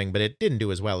horribly or anything, but it didn't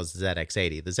do as well as the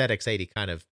ZX80. The ZX80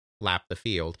 kind of lapped the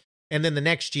field. And then the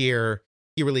next year,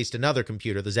 he released another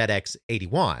computer, the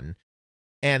ZX81.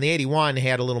 And the 81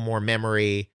 had a little more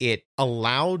memory. It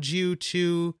allowed you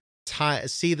to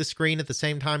see the screen at the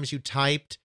same time as you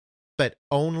typed, but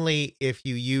only if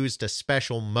you used a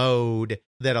special mode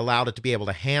that allowed it to be able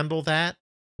to handle that,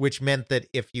 which meant that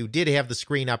if you did have the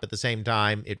screen up at the same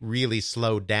time, it really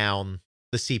slowed down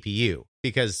the CPU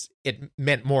because it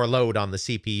meant more load on the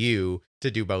CPU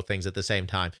to do both things at the same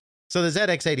time. So the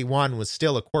ZX81 was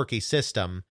still a quirky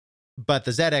system, but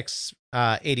the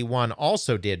ZX81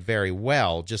 also did very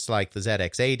well, just like the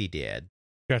ZX80 did.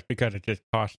 Just because it just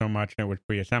cost so much and it was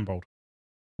pre-assembled.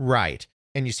 Right.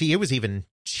 And you see, it was even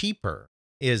cheaper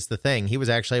is the thing. He was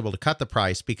actually able to cut the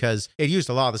price because it used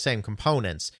a lot of the same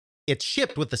components. It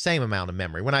shipped with the same amount of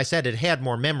memory. When I said it had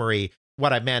more memory,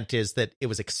 what I meant is that it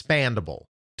was expandable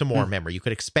to more memory. You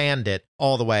could expand it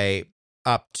all the way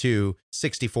up to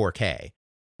 64K.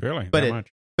 Really? But That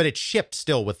much? But it shipped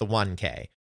still with the 1K.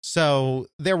 So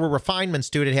there were refinements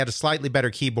to it. It had a slightly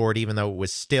better keyboard, even though it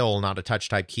was still not a touch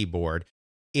type keyboard.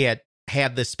 It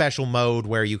had this special mode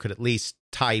where you could at least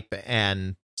type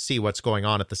and see what's going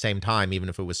on at the same time, even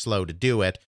if it was slow to do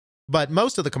it. But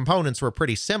most of the components were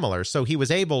pretty similar, so he was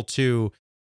able to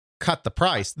cut the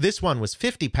price. This one was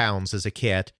 £50 as a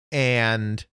kit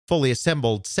and fully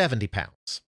assembled £70.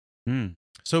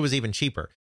 So it was even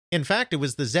cheaper. In fact, it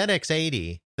was the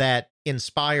ZX80 that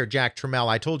inspired Jack Tramiel.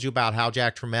 I told you about how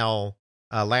Jack Tramiel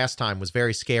last time was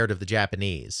very scared of the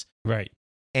Japanese. Right.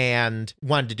 And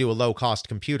wanted to do a low-cost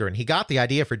computer. And he got the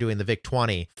idea for doing the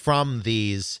VIC-20 from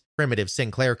these primitive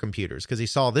Sinclair computers, because he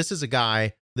saw this is a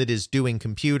guy that is doing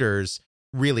computers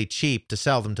really cheap to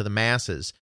sell them to the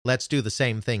masses. Let's do the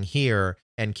same thing here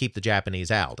and keep the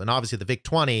Japanese out. And obviously the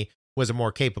VIC-20 was a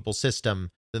more capable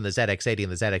system than the ZX80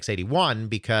 and the ZX81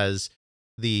 because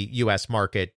the U.S.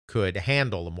 market could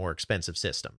handle a more expensive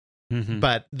system.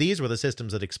 But these were the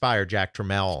systems that inspired Jack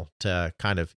Tramiel to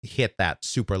kind of hit that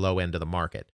super low end of the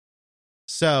market.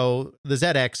 So the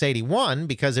ZX81,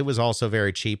 because it was also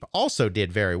very cheap, also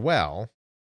did very well,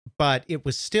 but it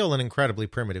was still an incredibly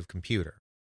primitive computer.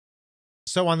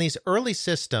 So on these early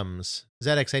systems,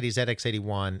 ZX80,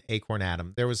 ZX81, Acorn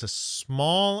Atom, there was a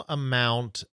small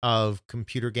amount of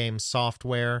computer game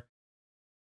software,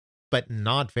 but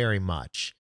not very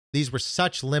much. These were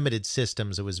such limited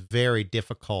systems, it was very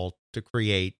difficult to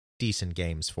create decent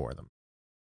games for them.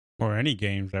 Or any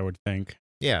games, I would think.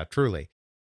 Yeah, truly.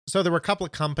 So there were a couple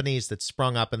of companies that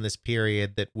sprung up in this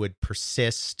period that would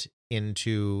persist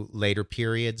into later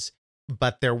periods,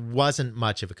 but there wasn't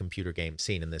much of a computer game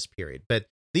scene in this period. But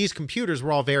these computers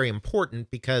were all very important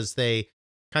because they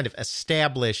kind of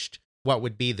established what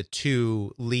would be the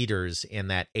two leaders in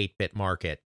that 8-bit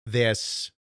market.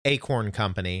 This Acorn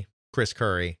company, Chris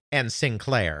Curry, and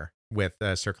Sinclair, with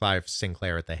Sir Clive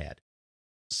Sinclair at the head.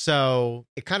 So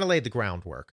it kind of laid the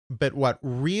groundwork. But what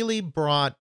really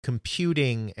brought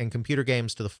computing and computer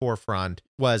games to the forefront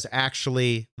was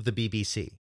actually the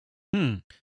BBC. The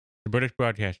British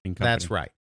Broadcasting Company. That's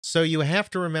right. So you have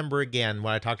to remember again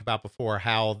what I talked about before,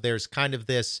 how there's kind of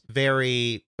this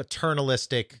very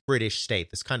paternalistic British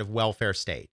state, this kind of welfare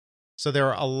state. So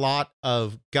there are a lot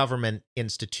of government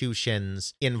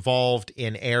institutions involved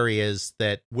in areas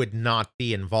that would not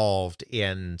be involved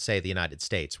in, say, the United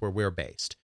States, where we're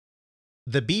based.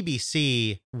 The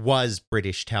BBC was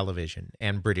British television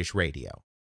and British radio.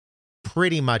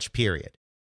 Pretty much, period.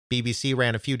 BBC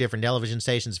ran a few different television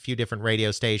stations, a few different radio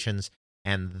stations,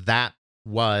 and that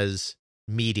was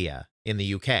media in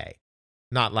the UK.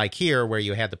 Not like here, where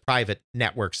you had the private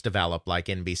networks develop, like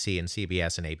NBC and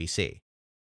CBS and ABC.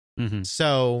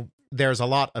 So there's a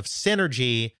lot of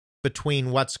synergy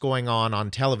between what's going on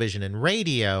television and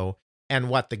radio and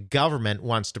what the government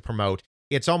wants to promote.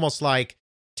 It's almost like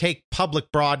take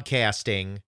public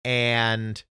broadcasting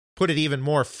and put it even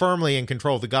more firmly in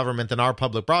control of the government than our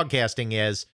public broadcasting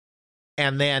is,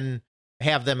 and then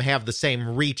have them have the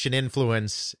same reach and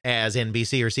influence as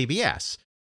NBC or CBS.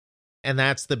 And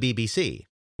that's the BBC.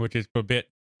 Which is a bit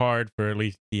hard for at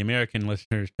least the American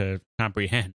listeners to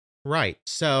comprehend. Right.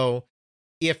 So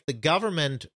if the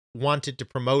government wanted to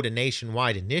promote a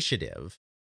nationwide initiative,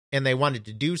 and they wanted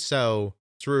to do so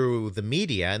through the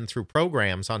media and through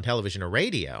programs on television or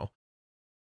radio,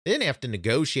 they didn't have to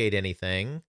negotiate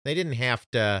anything. They didn't have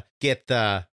to get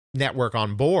the network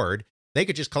on board. They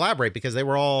could just collaborate because they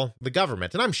were all the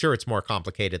government. And I'm sure it's more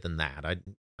complicated than that.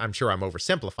 I'm sure I'm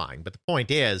oversimplifying, but the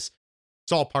point is,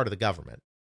 it's all part of the government.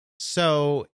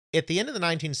 So at the end of the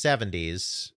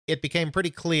 1970s, it became pretty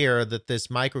clear that this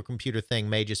microcomputer thing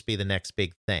may just be the next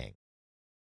big thing.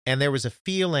 And there was a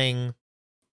feeling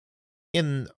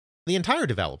in the entire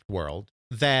developed world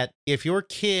that if your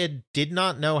kid did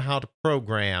not know how to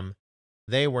program,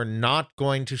 they were not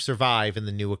going to survive in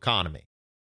the new economy.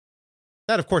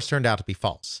 That, of course, turned out to be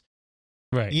false.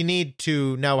 Right. You need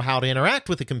to know how to interact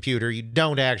with the computer. You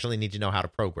don't actually need to know how to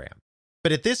program.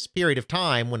 But at this period of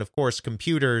time, when, of course,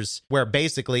 computers, where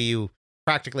basically you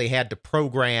practically had to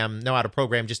know how to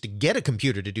program just to get a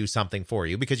computer to do something for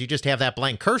you, because you just have that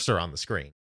blank cursor on the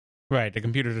screen. Right. The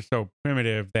computers are so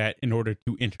primitive that in order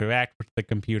to interact with the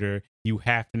computer, you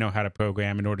have to know how to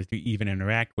program in order to even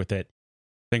interact with it.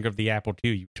 Think of the Apple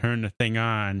II. You turn the thing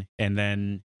on, and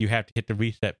then you have to hit the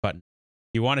reset button.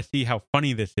 You want to see how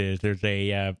funny this is? There's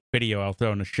a video I'll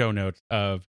throw in the show notes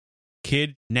of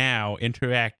kids now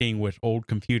interacting with old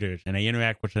computers, and they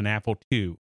interact with an Apple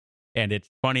II. And it's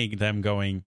funny them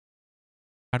going,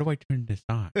 how do I turn this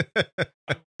on?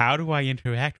 how do I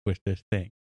interact with this thing?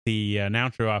 The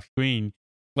announcer off screen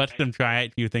lets them try a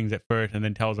few things at first and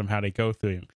then tells them how they go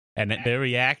through. And their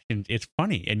reactions, it's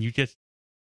funny. And you just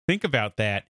think about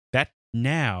that. That's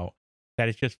now. That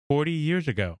is just 40 years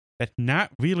ago. That's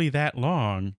not really that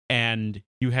long. And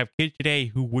you have kids today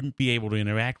who wouldn't be able to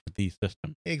interact with these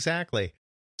systems. Exactly.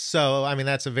 So, I mean,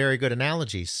 that's a very good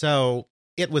analogy. So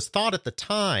it was thought at the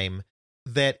time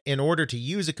that in order to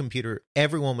use a computer,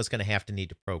 everyone was going to need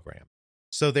to program.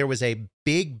 So there was a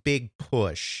big, big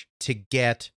push to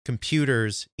get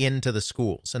computers into the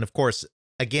schools. And of course,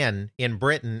 again, in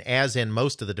Britain, as in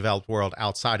most of the developed world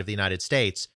outside of the United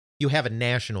States, you have a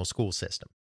national school system.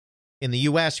 In the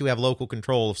U.S., you have local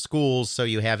control of schools, so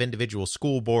you have individual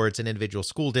school boards and individual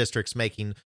school districts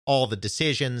making all the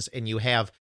decisions, and you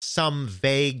have some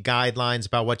vague guidelines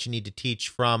about what you need to teach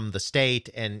from the state,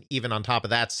 and even on top of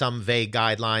that, some vague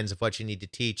guidelines of what you need to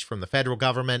teach from the federal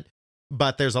government.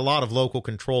 But there's a lot of local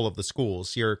control of the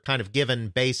schools. You're kind of given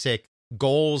basic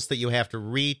goals that you have to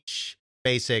reach,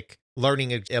 basic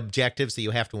learning objectives that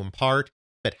you have to impart,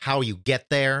 but how you get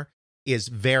there is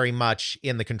very much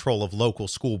in the control of local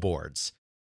school boards.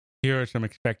 Here are some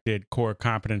expected core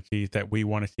competencies that we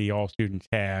want to see all students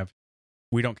have.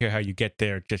 We don't care how you get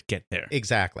there, just get there.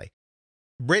 Exactly.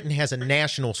 Britain has a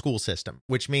national school system,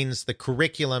 which means the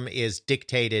curriculum is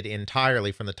dictated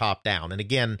entirely from the top down. And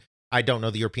again, I don't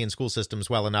know the European school systems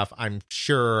well enough. I'm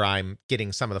sure I'm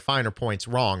getting some of the finer points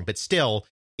wrong, but still,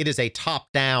 it is a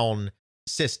top-down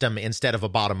system instead of a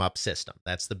bottom-up system.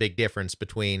 That's the big difference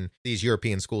between these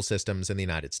European school systems and the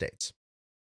United States.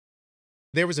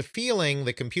 There was a feeling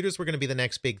that computers were going to be the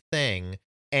next big thing,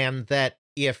 and that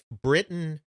if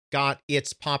Britain got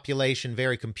its population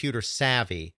very computer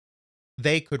savvy,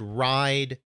 they could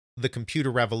ride the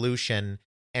computer revolution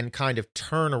and kind of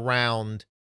turn around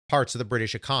parts of the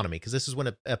British economy, because this is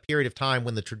when a period of time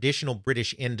when the traditional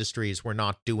British industries were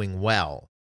not doing well.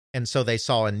 And so they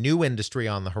saw a new industry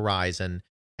on the horizon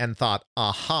and thought,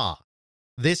 aha,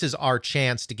 this is our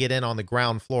chance to get in on the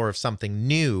ground floor of something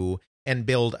new and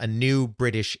build a new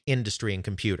British industry in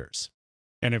computers.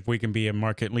 And if we can be a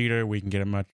market leader, we can get a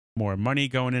much more money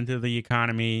going into the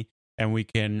economy, and we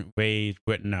can raise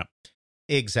Britain up.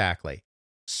 Exactly.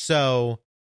 So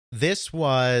this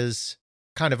was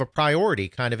kind of a priority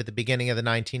kind of at the beginning of the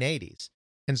 1980s.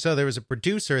 And so there was a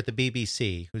producer at the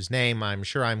BBC, whose name I'm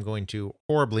sure I'm going to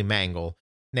horribly mangle,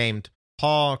 named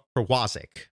Paul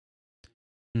Krawczyk.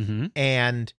 Mm-hmm.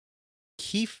 And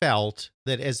he felt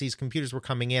that as these computers were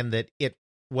coming in, that it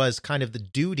was kind of the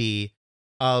duty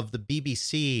of the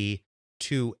BBC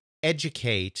to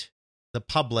educate the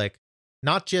public,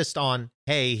 not just on,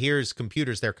 hey, here's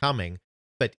computers, they're coming,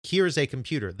 but here's a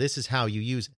computer. This is how you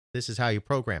use it. This is how you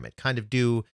program it. Kind of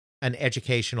do an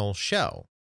educational show.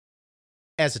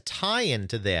 As a tie-in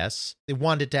to this, they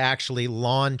wanted to actually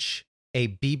launch a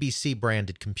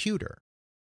BBC-branded computer.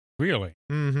 Really?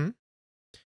 Mm-hmm.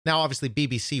 Now, obviously,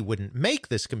 BBC wouldn't make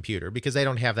this computer because they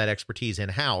don't have that expertise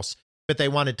in-house, but they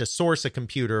wanted to source a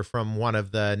computer from one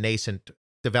of the nascent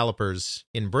developers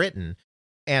in Britain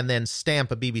and then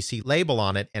stamp a BBC label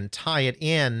on it and tie it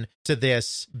in to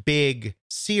this big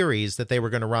series that they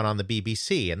were going to run on the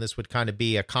BBC. And this would kind of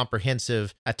be a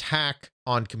comprehensive attack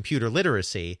on computer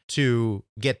literacy to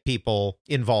get people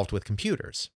involved with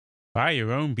computers. Buy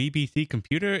your own BBC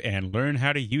computer and learn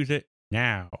how to use it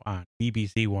now on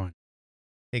BBC One.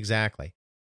 Exactly.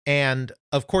 And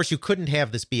of course, you couldn't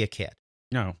have this be a kid.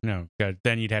 No, because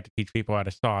then you'd have to teach people how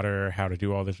to solder, how to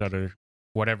do all this other,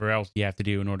 whatever else you have to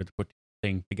do in order to put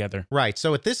thing together. Right.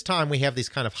 So at this time, we have these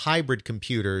kind of hybrid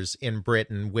computers in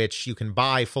Britain, which you can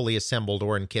buy fully assembled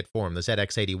or in kit form. The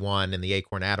ZX81 and the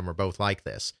Acorn Atom are both like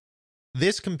this.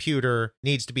 This computer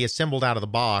needs to be assembled out of the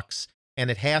box,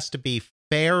 and it has to be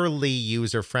fairly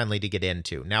user-friendly to get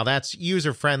into. Now, that's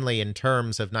user-friendly in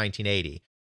terms of 1980.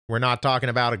 We're not talking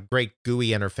about a great GUI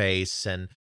interface and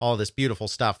all this beautiful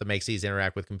stuff that makes these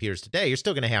interact with computers today. You're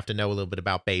still going to have to know a little bit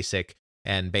about basic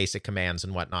commands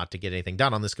and whatnot to get anything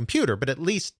done on this computer, but at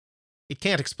least it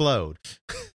can't explode.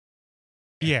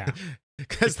 Yeah.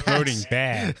 Because exploding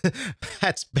bad.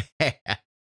 That's bad.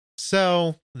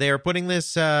 So they're putting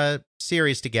this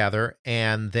series together,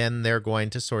 and then they're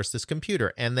going to source this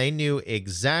computer. And they knew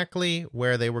exactly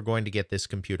where they were going to get this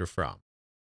computer from.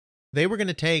 They were going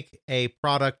to take a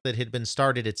product that had been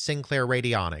started at Sinclair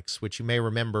Radionics, which you may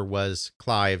remember was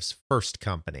Clive's first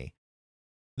company,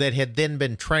 that had then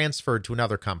been transferred to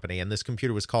another company, and this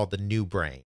computer was called the New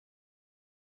Brain.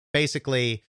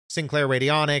 Basically, Sinclair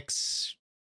Radionics,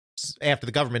 after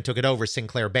the government took it over,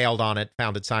 Sinclair bailed on it,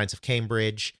 founded Science of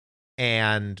Cambridge,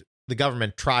 and the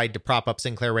government tried to prop up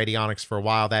Sinclair Radionics for a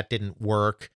while. That didn't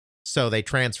work. So they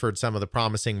transferred some of the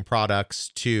promising products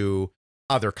to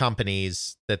other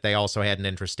companies that they also had an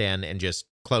interest in and just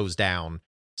closed down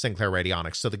Sinclair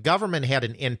Radionics. So the government had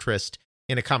an interest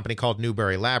in a company called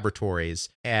Newberry Laboratories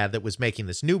that was making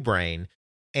this new brain.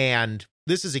 And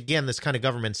this is, again, this kind of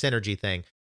government synergy thing.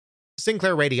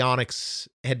 Sinclair Radionics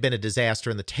had been a disaster,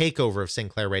 and the takeover of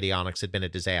Sinclair Radionics had been a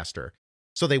disaster.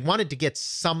 So they wanted to get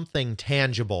something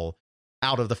tangible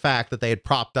out of the fact that they had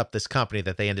propped up this company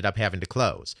that they ended up having to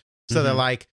close. So they're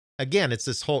like, again, it's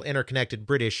this whole interconnected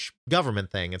British government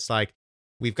thing. It's like,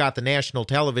 we've got the national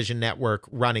television network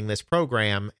running this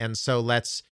program, and so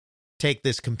let's take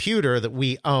this computer that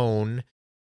we own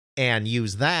and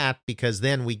use that, because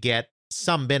then we get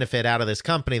some benefit out of this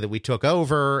company that we took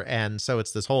over. And so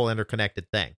it's this whole interconnected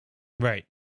thing. Right.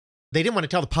 They didn't want to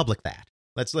tell the public that.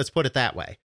 Let's put it that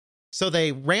way. So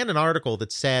they ran an article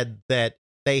that said that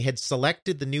they had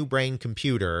selected the New Brain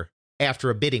computer after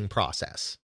a bidding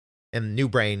process. And New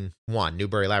Brain won.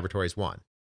 Newberry Laboratories won.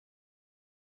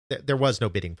 There was no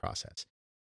bidding process.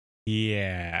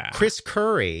 Yeah. Chris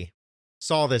Curry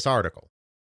saw this article,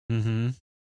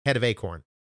 head of Acorn.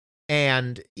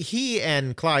 And he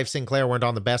and Clive Sinclair weren't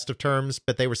on the best of terms,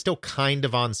 but they were still kind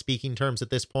of on speaking terms at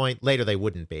this point. Later, they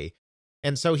wouldn't be.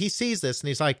 And so he sees this and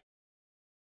he's like,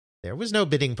 there was no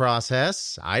bidding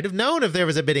process. I'd have known if there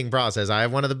was a bidding process. I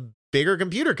have one of the bigger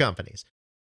computer companies.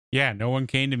 Yeah, no one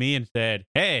came to me and said,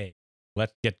 hey,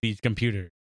 let's get these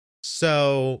computers.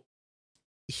 So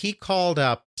he called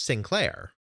up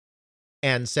Sinclair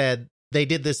and said they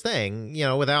did this thing,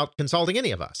 without consulting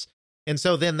any of us. And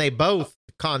so then they both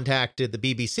contacted the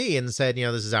BBC and said,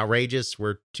 this is outrageous.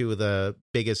 We're two of the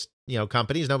biggest,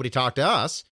 companies. Nobody talked to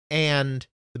us. And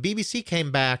the BBC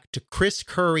came back to Chris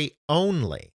Curry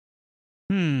only,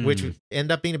 which would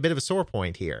end up being a bit of a sore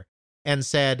point here, and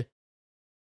said,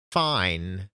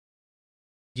 fine,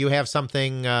 do you have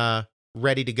something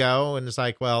ready to go? And it's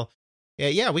like, well,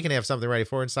 yeah, we can have something ready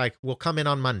for it. It's like, we'll come in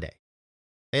on Monday.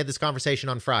 They had this conversation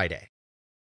on Friday.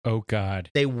 Oh,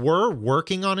 God. They were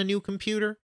working on a new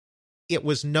computer. It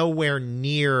was nowhere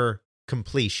near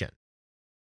completion.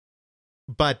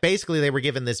 But basically, they were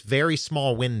given this very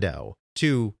small window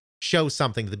to show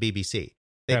something to the BBC.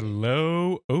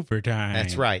 Hello, overtime.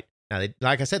 That's right. Now,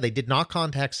 like I said, they did not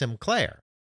contact Sinclair.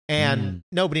 And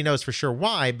nobody knows for sure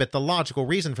why, but the logical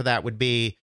reason for that would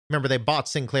be, remember, they bought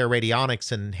Sinclair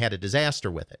Radionics and had a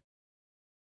disaster with it.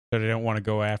 So they don't want to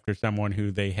go after someone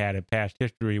who they had a past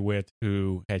history with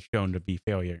who has shown to be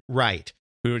failure. Right.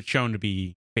 Who is shown to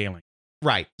be failing.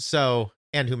 Right. So,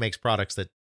 and who makes products that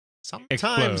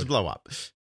sometimes blow up.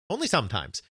 Only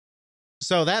sometimes.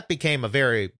 So that became a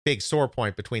very big sore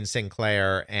point between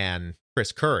Sinclair and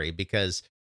Chris Curry, because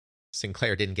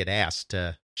Sinclair didn't get asked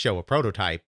to show a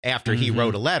prototype after he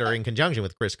wrote a letter in conjunction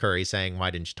with Chris Curry saying,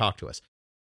 why didn't you talk to us?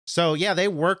 So yeah, they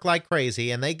work like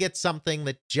crazy and they get something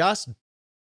that just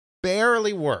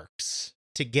barely works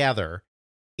together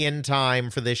in time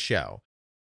for this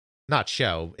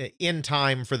in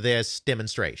time for this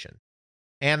demonstration.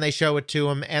 And they show it to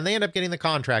him and they end up getting the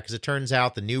contract, because it turns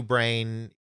out the New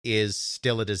Brain is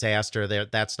still a disaster.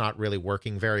 That's not really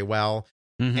working very well.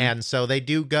 And so they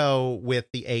do go with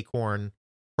the Acorn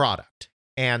product.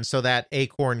 And so that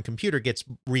Acorn computer gets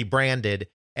rebranded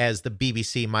as the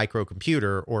BBC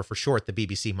Microcomputer, or for short, the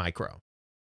BBC Micro.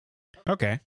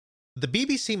 Okay. The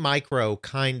BBC Micro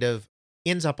kind of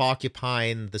ends up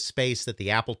occupying the space that the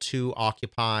Apple II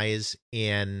occupies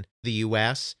in the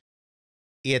US.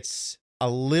 It's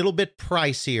a little bit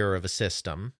pricier of a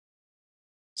system.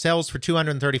 Sells for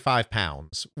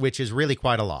 £235, which is really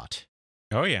quite a lot.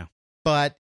 Oh, yeah.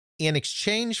 But in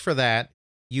exchange for that,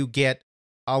 you get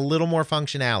a little more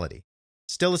functionality.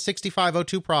 Still a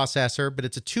 6502 processor, but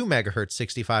it's a 2 megahertz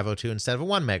 6502 instead of a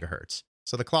 1 megahertz.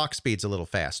 So the clock speed's a little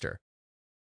faster.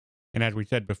 And as we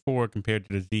said before, compared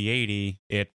to the Z80,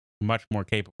 it's much more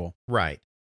capable. Right.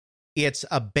 It's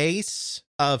a base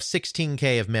of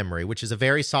 16K of memory, which is a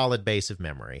very solid base of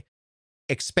memory.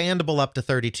 Expandable up to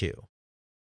 32.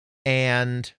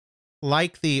 And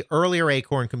like the earlier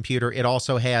Acorn computer, it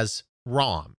also has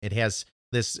ROM. It has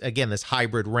this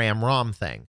hybrid RAM-ROM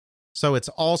thing. So it's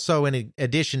also, in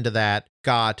addition to that,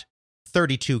 got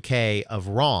 32K of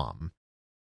ROM,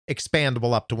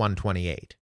 expandable up to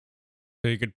 128. So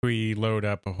you could preload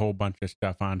up a whole bunch of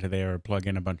stuff onto there or plug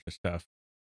in a bunch of stuff.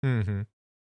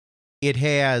 It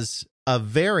has a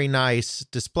very nice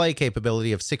display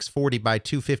capability of 640 by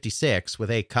 256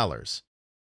 with 8 colors.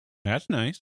 That's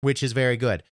nice. Which is very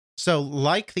good. So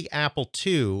like the Apple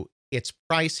II, it's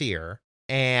pricier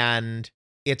and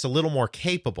it's a little more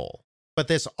capable. But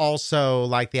this also,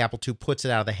 like the Apple II, puts it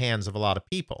out of the hands of a lot of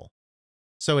people.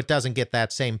 so it doesn't get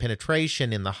that same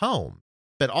penetration in the home.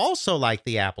 But also like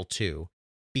the Apple II,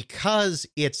 because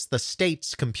it's the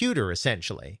state's computer,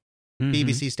 essentially,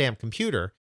 BBC stamped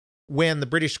computer, when the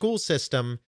British school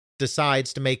system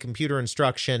decides to make computer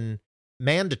instruction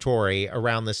mandatory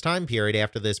around this time period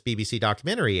after this BBC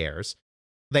documentary airs,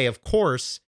 they, of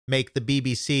course, make the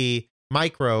BBC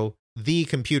Micro the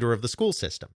computer of the school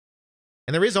system.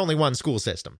 And there is only one school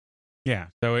system. Yeah,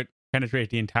 so it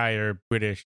penetrates the entire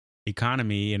British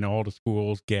economy, and all the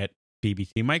schools get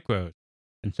BBC Micros.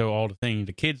 And so all the things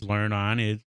the kids learn on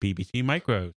is BBC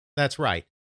Micros. That's right.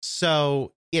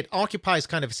 So it occupies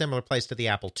kind of a similar place to the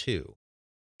Apple II.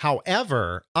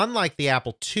 However, unlike the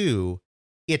Apple II,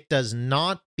 it does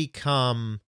not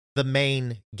become the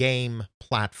main game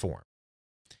platform.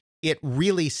 It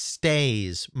really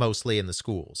stays mostly in the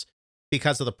schools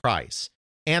because of the price.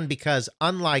 And because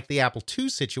unlike the Apple II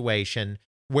situation,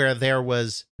 where there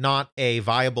was not a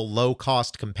viable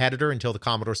low-cost competitor until the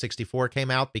Commodore 64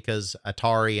 came out, because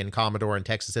Atari and Commodore and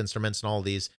Texas Instruments and all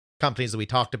these companies that we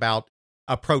talked about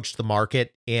approached the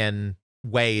market in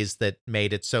ways that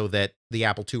made it so that the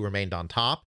Apple II remained on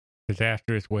top.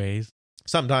 Disastrous ways.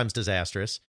 Sometimes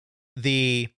disastrous.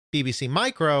 The BBC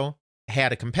Micro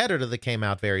had a competitor that came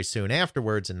out very soon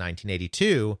afterwards in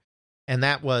 1982, and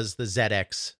that was the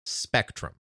ZX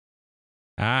Spectrum.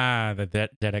 Ah, the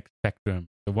ZX Spectrum,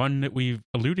 the one that we've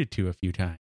alluded to a few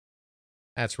times.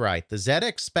 That's right. The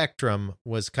ZX Spectrum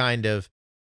was kind of,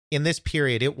 in this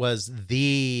period, it was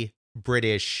the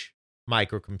British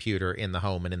microcomputer in the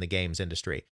home and in the games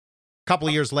industry. A couple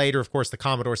of years later, of course, the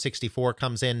Commodore 64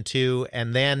 comes in too,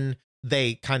 and then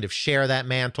they kind of share that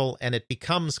mantle, and it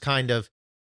becomes kind of,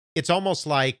 it's almost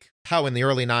like how in the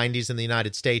early 90s in the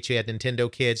United States you had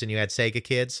Nintendo kids and you had Sega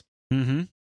kids. Mm-hmm.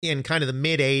 In kind of the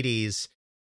mid-80s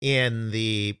in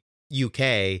the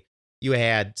UK, you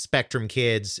had Spectrum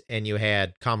kids and you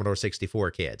had Commodore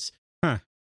 64 kids. Huh.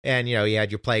 And, you know, you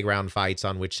had your playground fights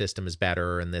on which system is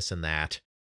better and this and that.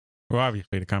 Well,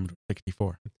 obviously the Commodore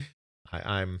 64.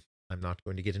 I'm not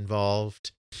going to get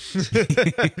involved.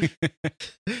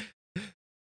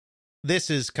 This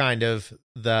is kind of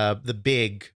the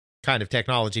big kind of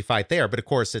technology fight there. But of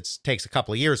course, it takes a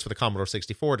couple of years for the Commodore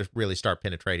 64 to really start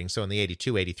penetrating. So in the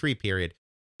 82, 83 period,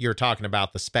 you're talking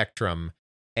about the Spectrum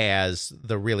as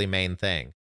the really main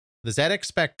thing. The ZX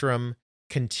Spectrum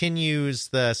continues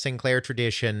the Sinclair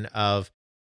tradition of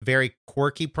very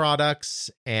quirky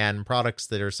products and products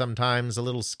that are sometimes a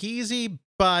little skeezy,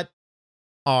 but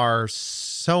are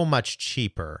so much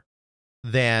cheaper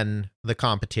than the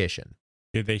competition.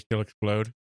 Did they still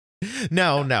explode?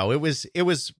 No, it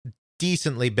was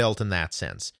decently built in that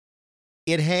sense.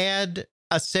 It had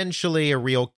essentially a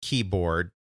real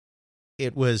keyboard.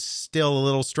 It was still a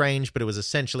little strange, but it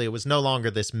was no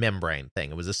longer this membrane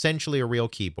thing. It was essentially a real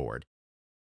keyboard.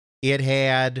 It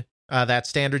had that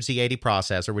standard Z80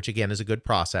 processor, which again is a good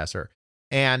processor,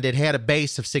 and it had a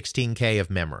base of 16K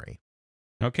of memory.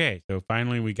 Okay, so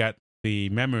finally we got the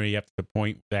memory up to the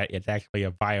point that it's actually a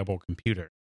viable computer.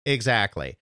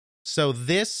 Exactly. So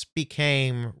this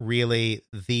became really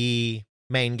the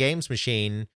main games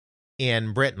machine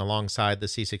in Britain alongside the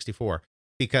C64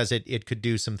 because it could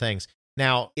do some things.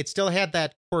 Now, it still had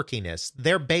that quirkiness.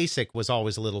 Their BASIC was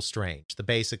always a little strange. The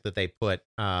BASIC that they put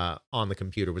on the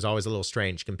computer was always a little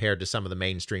strange compared to some of the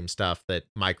mainstream stuff that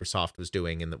Microsoft was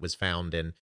doing and that was found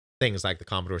in things like the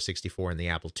Commodore 64 and the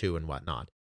Apple II and whatnot.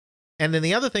 And then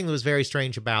the other thing that was very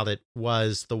strange about it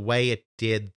was the way it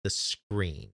did the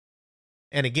screen.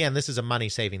 And again, this is a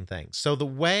money-saving thing. So the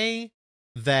way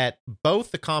that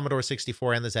both the Commodore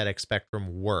 64 and the ZX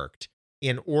Spectrum worked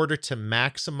in order to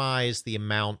maximize the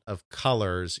amount of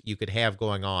colors you could have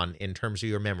going on in terms of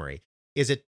your memory is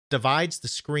it divides the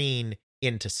screen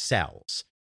into cells.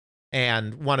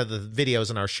 And one of the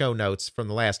videos in our show notes from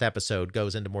the last episode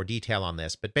goes into more detail on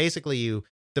this. But basically, you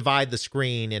divide the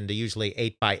screen into usually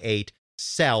 8x8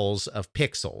 cells of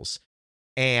pixels.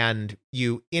 And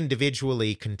you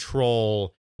individually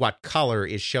control what color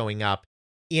is showing up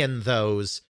in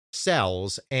those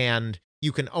cells. And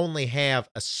you can only have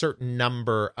a certain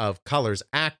number of colors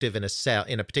active in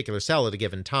a particular cell at a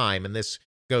given time. And this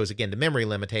goes again to memory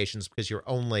limitations because you're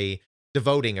only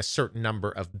devoting a certain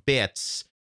number of bits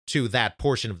to that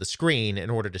portion of the screen in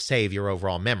order to save your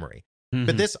overall memory. Mm-hmm.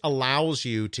 But this allows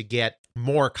you to get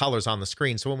more colors on the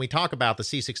screen. So when we talk about the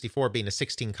C64 being a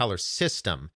 16-color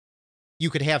system, you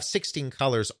could have 16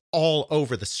 colors all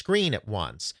over the screen at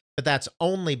once, but that's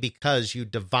only because you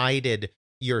divided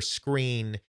your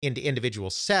screen into individual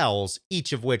cells,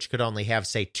 each of which could only have,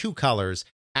 say, 2 colors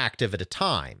active at a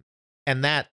time. And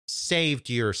that saved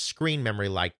your screen memory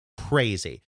like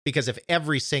crazy. Because if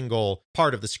every single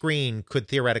part of the screen could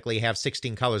theoretically have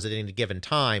 16 colors at any given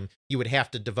time, you would have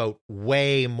to devote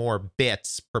way more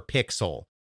bits per pixel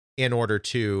in order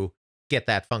to get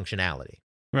that functionality.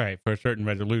 Right. For a certain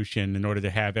resolution, in order to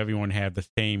have everyone have the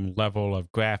same level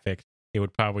of graphics, it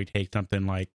would probably take something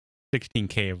like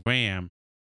 16K of RAM.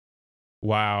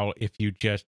 While if you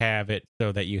just have it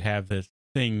so that you have this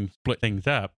thing split things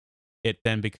up, it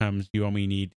then becomes you only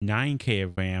need 9K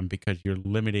of RAM because you're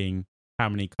limiting how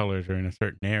many colors are in a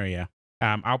certain area.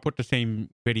 I'll put the same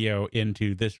video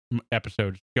into this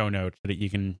episode's show notes so that you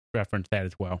can reference that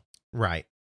as well. Right.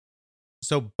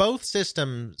 So both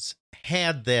systems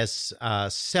had this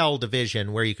cell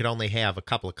division where you could only have a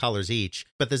couple of colors each,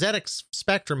 but the ZX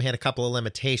Spectrum had a couple of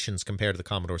limitations compared to the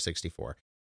Commodore 64.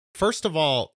 First of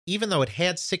all, even though it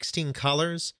had 16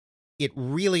 colors, it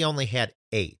really only had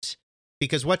 8.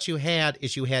 Because what you had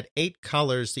is you had 8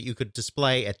 colors that you could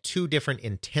display at 2 different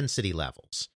intensity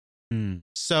levels.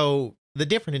 So the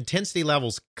different intensity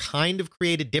levels kind of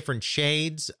created different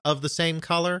shades of the same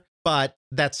color, but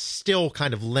that still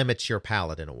kind of limits your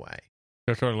palette in a way.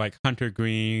 So sort of like hunter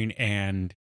green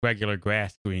and regular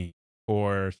grass green,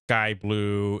 or sky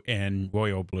blue and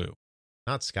royal blue.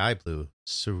 Not sky blue,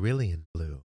 cerulean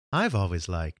blue. I've always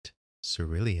liked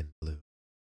cerulean blue.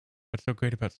 What's so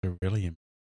great about cerulean?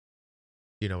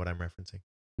 You know what I'm referencing?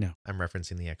 No. I'm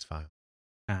referencing the X-Files.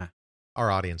 Ah.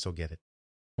 Our audience will get it.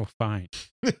 Well, fine.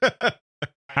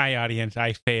 Hi, audience.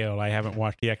 I fail. I haven't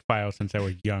watched the X-Files since I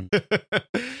was young.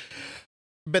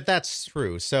 But that's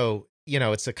true. So,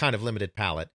 it's a kind of limited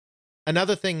palette.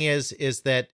 Another thing is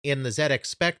that in the ZX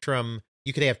Spectrum,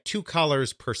 you could have 2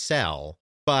 colors per cell,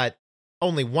 but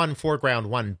only 1 foreground,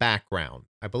 1 background.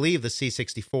 I believe the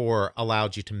C64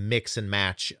 allowed you to mix and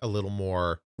match a little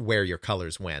more where your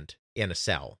colors went in a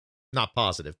cell. Not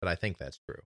positive, but I think that's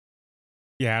true.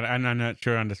 Yeah, and I'm not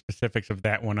sure on the specifics of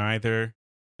that one either.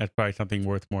 That's probably something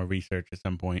worth more research at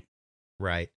some point.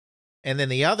 Right. And then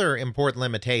the other important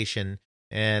limitation,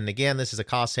 and again, this is a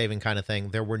cost-saving kind of thing,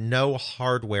 there were no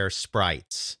hardware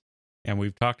sprites. And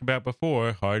we've talked about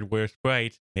before, hardware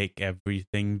sprites make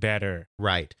everything better.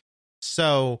 Right.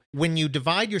 So when you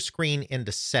divide your screen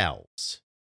into cells,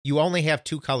 you only have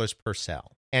 2 colors per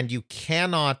cell. And you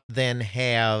cannot then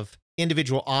have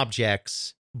individual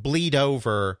objects bleed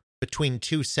over between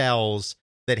 2 cells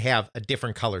that have a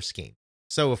different color scheme.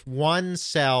 So if one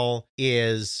cell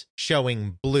is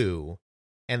showing blue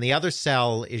and the other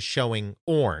cell is showing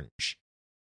orange,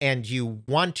 and you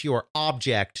want your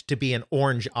object to be an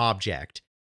orange object,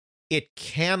 it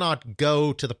cannot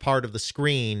go to the part of the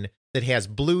screen that has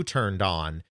blue turned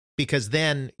on, because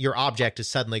then your object is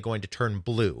suddenly going to turn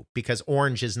blue because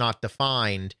orange is not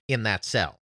defined in that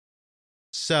cell.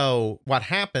 So what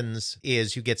happens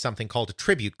is you get something called a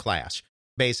tribute clash,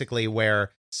 basically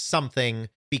where something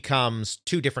becomes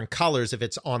 2 different colors if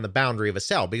it's on the boundary of a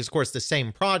cell. Because, of course, the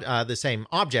same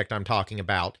object I'm talking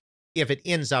about, if it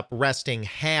ends up resting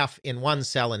half in one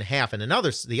cell and half in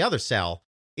the other cell,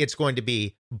 it's going to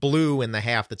be blue in the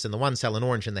half that's in the one cell and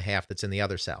orange in the half that's in the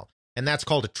other cell. And that's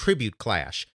called a tribute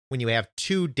clash, when you have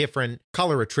 2 different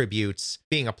color attributes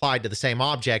being applied to the same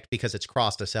object because it's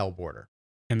crossed a cell border.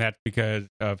 And that's because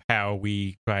of how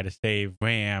we try to save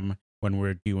RAM when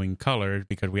we're doing colors,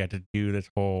 because we had to do this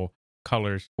whole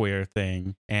color square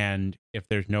thing. And if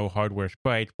there's no hardware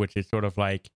sprite, which is sort of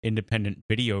like independent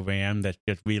video RAM that's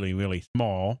just really, really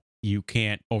small, you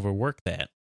can't overwork that.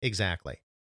 Exactly.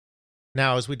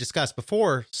 Now, as we discussed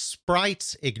before,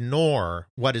 sprites ignore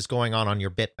what is going on your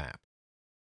bitmap.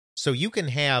 So you can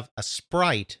have a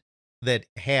sprite that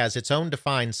has its own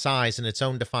defined size and its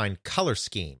own defined color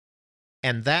scheme,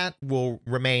 and that will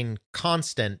remain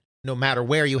constant no matter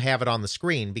where you have it on the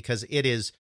screen, because it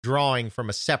is drawing from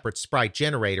a separate sprite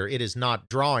generator. It is not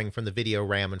drawing from the video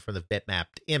RAM and from the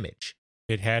bitmapped image.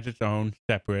 It has its own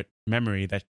separate memory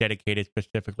that's dedicated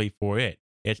specifically for it.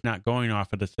 It's not going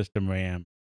off of the system RAM.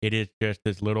 It is just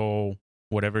this little,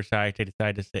 whatever size they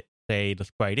decide to say the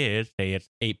sprite is, say it's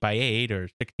 8x8 or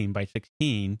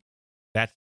 16x16.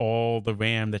 That's all the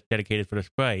RAM that's dedicated for the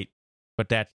sprite, but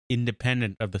that's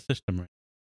independent of the system RAM.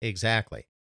 Exactly.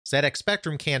 ZX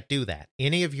Spectrum can't do that.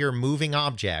 Any of your moving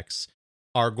objects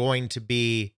are going to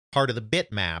be part of the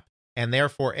bitmap, and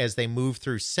therefore, as they move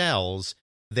through cells,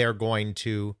 they're going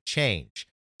to change.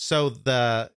 So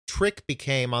the trick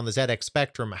became on the ZX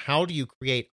Spectrum, how do you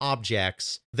create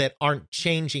objects that aren't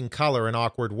changing color in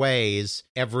awkward ways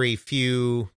every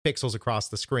few pixels across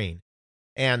the screen?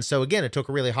 And so again, it took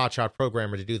a really hotshot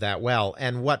programmer to do that well.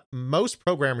 And what most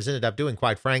programmers ended up doing,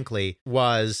 quite frankly,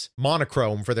 was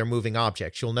monochrome for their moving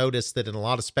objects. You'll notice that in a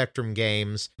lot of Spectrum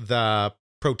games, the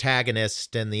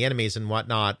protagonist and the enemies and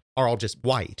whatnot are all just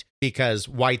white, because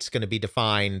white's going to be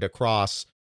defined across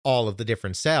all of the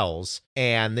different cells.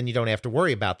 And then you don't have to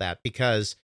worry about that,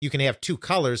 because you can have two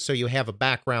colors. So you have a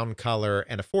background color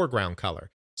and a foreground color.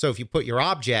 So if you put your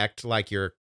object, like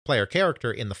your player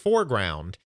character, in the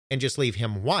foreground and just leave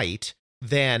him white,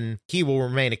 then he will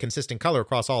remain a consistent color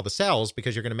across all the cells,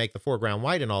 because you're going to make the foreground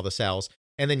white in all the cells.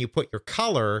 And then you put your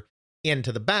color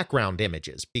into the background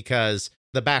images, because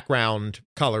the background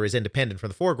color is independent from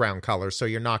the foreground color. So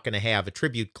you're not going to have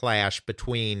attribute clash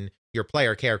between your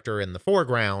player character in the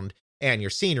foreground and your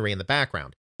scenery in the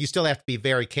background. You still have to be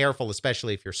very careful,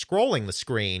 especially if you're scrolling the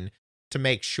screen, to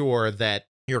make sure that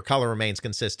your color remains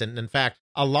consistent. In fact,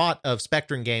 a lot of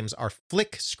Spectrum games are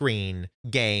flick screen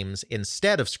games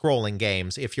instead of scrolling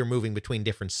games if you're moving between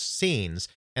different scenes.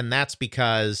 And that's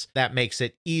because that makes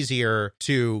it easier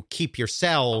to keep your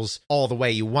cells all the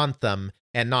way you want them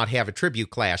and not have attribute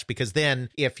clash. Because then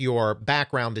if your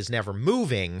background is never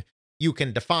moving, you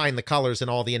can define the colors in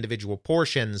all the individual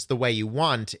portions the way you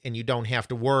want, and you don't have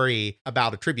to worry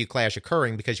about attribute clash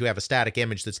occurring because you have a static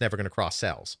image that's never going to cross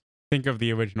cells. Think of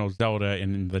the original Zelda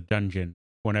in the dungeon.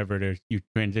 Whenever you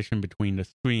transition between the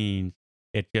screens,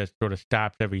 it just sort of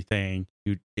stops everything.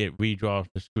 It redraws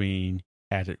the screen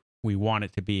as we want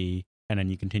it to be, and then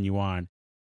you continue on.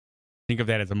 Think of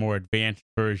that as a more advanced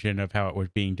version of how it was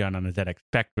being done on the ZX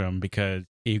Spectrum, because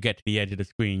you get to the edge of the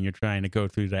screen, you're trying to go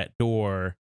through that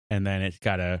door, and then it's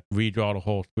got to redraw the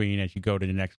whole screen as you go to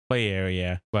the next play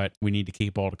area. But we need to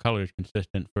keep all the colors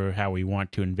consistent for how we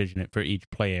want to envision it for each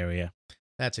play area.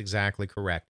 That's exactly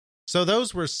correct. So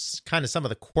those were kind of some of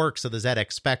the quirks of the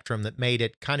ZX Spectrum that made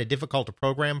it kind of difficult to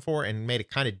program for, and made it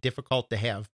kind of difficult to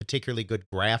have particularly good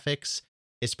graphics,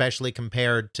 especially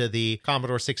compared to the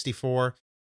Commodore 64.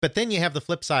 But then you have the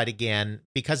flip side again,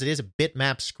 because it is a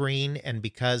bitmap screen and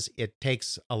because it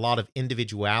takes a lot of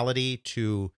individuality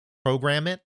to program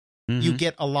it, you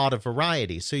get a lot of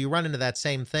variety. So you run into that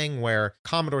same thing where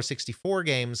Commodore 64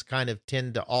 games kind of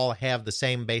tend to all have the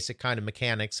same basic kind of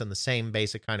mechanics and the same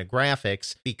basic kind of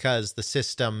graphics, because the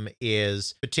system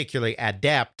is particularly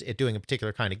adept at doing a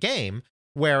particular kind of game.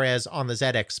 Whereas on the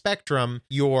ZX Spectrum,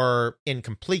 you're in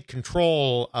complete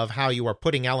control of how you are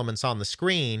putting elements on the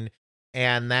screen,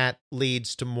 and that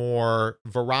leads to more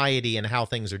variety in how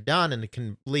things are done, and it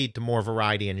can lead to more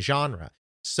variety in genre.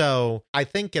 So I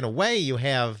think in a way you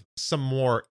have some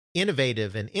more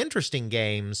innovative and interesting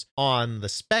games on the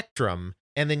Spectrum,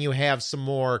 and then you have some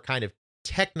more kind of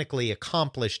technically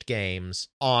accomplished games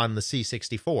on the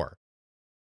C64.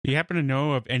 Do you happen to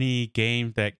know of any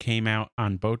games that came out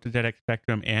on both the ZX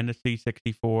Spectrum and the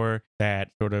C64 that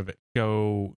sort of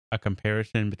show a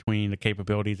comparison between the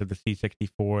capabilities of the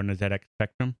C64 and the ZX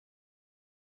Spectrum?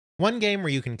 One game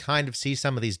where you can kind of see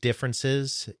some of these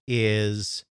differences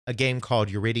is a game called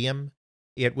Uridium.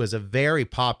 It was a very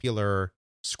popular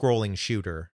scrolling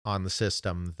shooter on the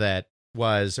system that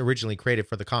was originally created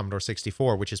for the Commodore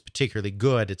 64, which is particularly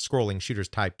good at scrolling shooters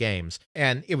type games.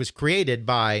 And it was created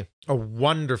by a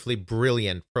wonderfully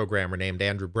brilliant programmer named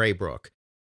Andrew Braybrook.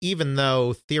 Even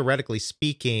though, theoretically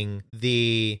speaking,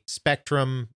 the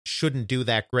Spectrum shouldn't do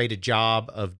that great a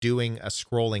job of doing a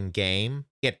scrolling game,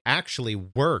 it actually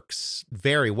works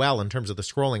very well in terms of the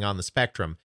scrolling on the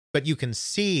Spectrum. But you can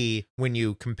see when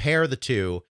you compare the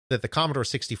two that the Commodore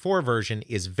 64 version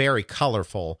is very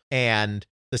colorful, and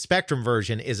the Spectrum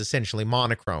version is essentially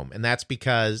monochrome. And that's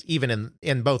because even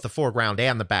in both the foreground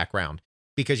and the background,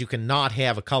 because you cannot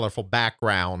have a colorful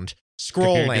background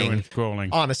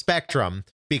scrolling on a Spectrum,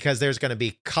 because there's going to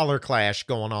be color clash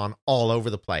going on all over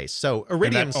the place. So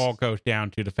Iridium's... And that all goes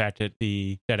down to the fact that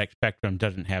the ZX Spectrum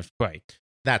doesn't have sprites.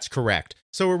 That's correct.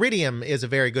 So Iridium is a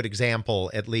very good example,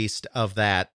 at least, of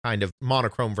that kind of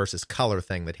monochrome versus color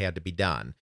thing that had to be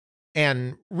done.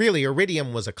 And really,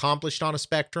 Iridium was accomplished on a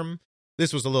Spectrum.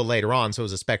 This was a little later on, so it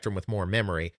was a Spectrum with more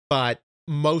memory. But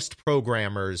most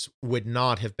programmers would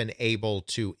not have been able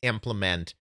to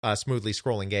implement a smoothly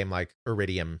scrolling game like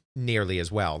Iridium nearly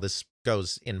as well. This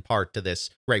goes in part to this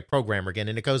great programmer again,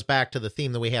 and it goes back to the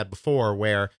theme that we had before,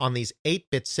 where on these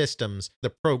 8-bit systems,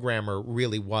 the programmer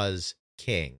really was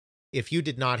king. If you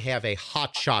did not have a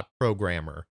hotshot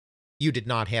programmer, you did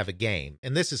not have a game.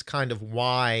 And this is kind of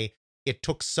why it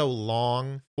took so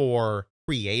long for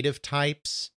creative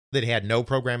types that had no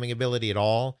programming ability at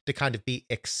all to kind of be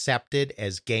accepted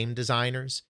as game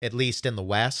designers, at least in the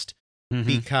West,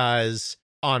 because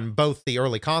on both the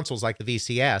early consoles like the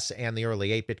VCS and the early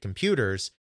 8-bit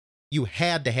computers, you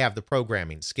had to have the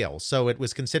programming skills. So it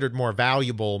was considered more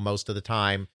valuable most of the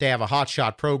time to have a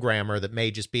hotshot programmer that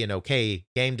may just be an okay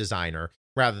game designer,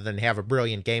 rather than have a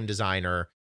brilliant game designer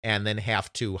and then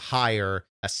have to hire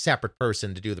a separate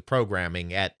person to do the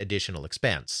programming at additional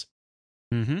expense.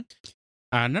 Mm-hmm.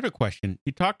 Another question.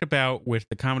 You talked about with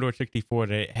the Commodore 64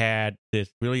 that it had this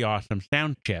really awesome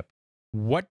sound chip.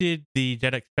 What did the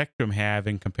ZX Spectrum have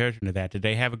in comparison to that? Did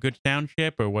they have a good sound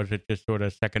chip, or was it just sort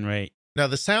of second rate? Now,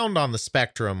 the sound on the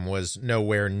Spectrum was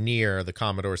nowhere near the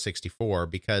Commodore 64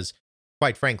 because,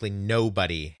 quite frankly,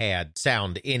 nobody had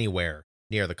sound anywhere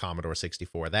near the Commodore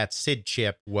 64. That SID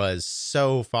chip was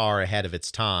so far ahead of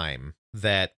its time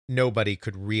that nobody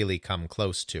could really come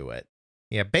close to it.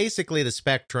 Yeah, basically the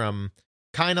Spectrum,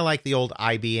 kind of like the old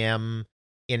IBM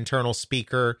internal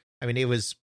speaker. I mean, it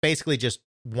was basically just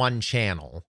one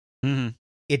channel. Mm-hmm.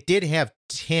 It did have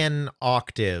 10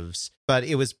 octaves, but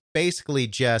it was basically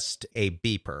just a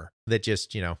beeper that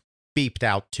just, beeped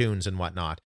out tunes and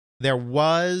whatnot. There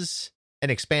was an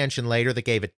expansion later that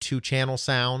gave it 2-channel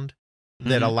sound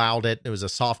that allowed it. It was a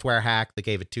software hack that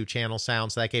gave it 2-channel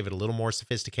sound, so that gave it a little more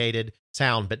sophisticated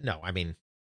sound. But no, I mean,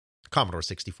 Commodore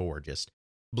 64 just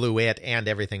blew it and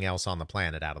everything else on the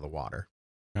planet out of the water.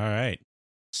 All right.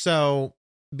 So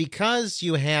because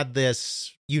you had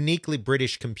this uniquely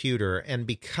British computer, and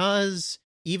because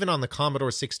even on the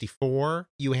Commodore 64,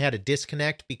 you had a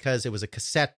disconnect because it was a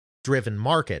cassette-driven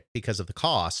market because of the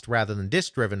cost rather than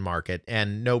disc-driven market,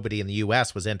 and nobody in the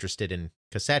US was interested in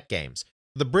cassette games.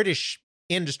 The British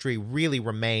industry really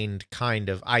remained kind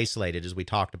of isolated, as we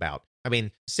talked about. I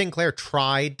mean, Sinclair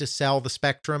tried to sell the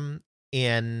Spectrum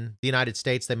in the United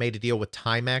States. They made a deal with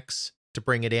Timex to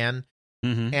bring it in.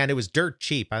 Mm-hmm. And it was dirt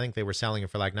cheap. I think they were selling it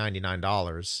for like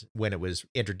 $99 when it was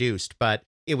introduced. But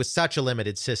it was such a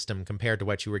limited system compared to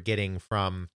what you were getting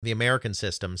from the American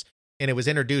systems. And it was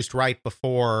introduced right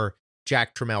before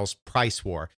Jack Tramiel's price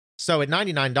war. So at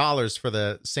 $99 for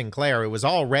the Sinclair, it was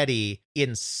already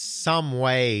in some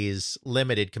ways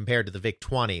limited compared to the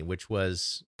VIC-20, which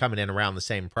was coming in around the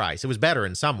same price. It was better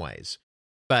in some ways,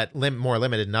 but more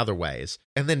limited in other ways.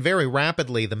 And then very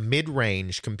rapidly, the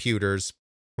mid-range computers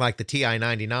like the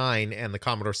TI-99 and the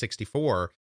Commodore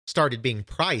 64 started being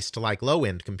priced like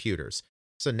low-end computers.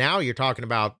 So now you're talking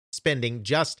about spending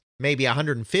just maybe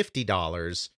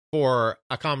 $150 for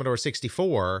a Commodore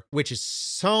 64, which is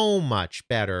so much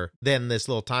better than this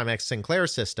little Timex Sinclair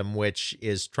system, which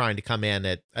is trying to come in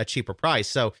at a cheaper price.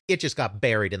 So it just got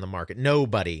buried in the market.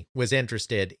 Nobody was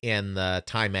interested in the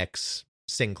Timex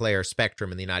Sinclair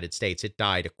Spectrum in the United States. It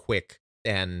died a quick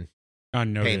and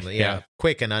Unnoticed,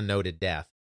 quick and unnoted death.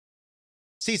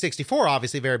 C64,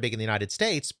 obviously very big in the United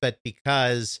States, but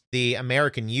because the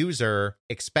American user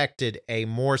expected a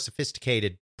more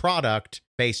sophisticated product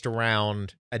based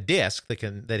around a disk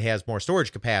that has more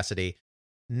storage capacity,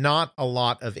 not a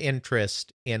lot of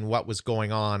interest in what was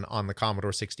going on the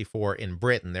Commodore 64 in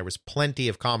Britain. There was plenty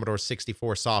of Commodore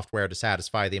 64 software to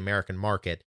satisfy the American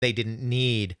market. They didn't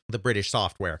need the British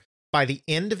software. By the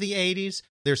end of the 80s,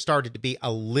 there started to be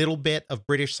a little bit of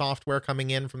British software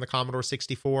coming in from the Commodore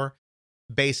 64.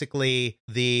 Basically,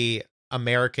 the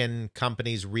American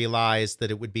companies realized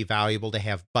that it would be valuable to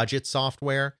have budget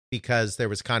software because there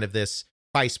was kind of this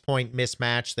price point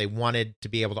mismatch. They wanted to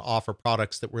be able to offer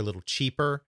products that were a little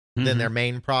cheaper than their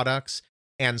main products.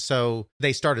 And so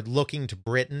they started looking to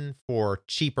Britain for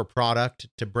cheaper product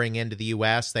to bring into the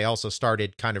US. They also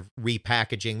started kind of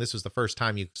repackaging. This was the first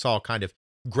time you saw kind of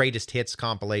greatest hits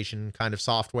compilation kind of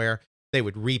software. They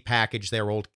would repackage their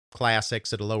old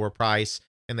classics at a lower price.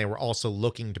 And they were also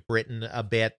looking to Britain a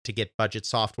bit to get budget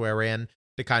software in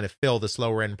to kind of fill this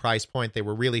lower end price point. They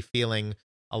were really feeling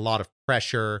a lot of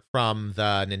pressure from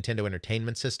the Nintendo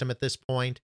Entertainment System at this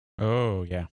point. Oh,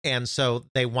 yeah. And so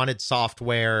they wanted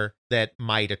software that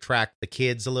might attract the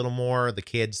kids a little more, the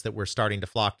kids that were starting to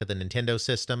flock to the Nintendo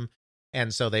system.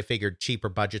 And so they figured cheaper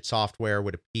budget software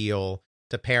would appeal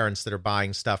to parents that are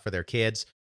buying stuff for their kids.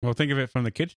 Well, think of it from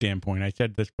the kid's standpoint. I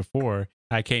said this before.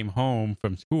 I came home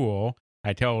from school.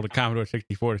 I told the Commodore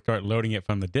 64 to start loading it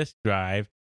from the disk drive,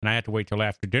 and I had to wait till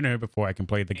after dinner before I can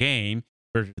play the game.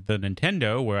 Versus the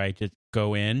Nintendo, where I just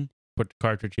go in, put the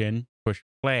cartridge in, push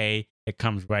play, it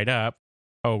comes right up.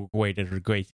 Oh, wait, there's a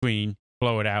gray screen.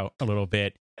 Blow it out a little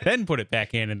bit, then put it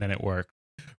back in, and then it works.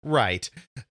 Right.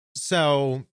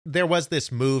 So there was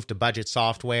this move to budget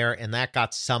software, and that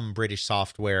got some British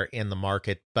software in the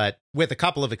market, but with a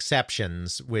couple of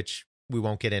exceptions, which we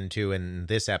won't get into in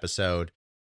this episode,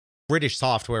 British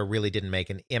software really didn't make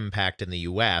an impact in the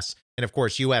US. And of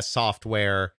course, US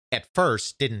software at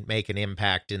first didn't make an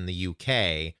impact in the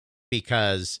UK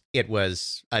because it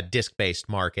was a disc-based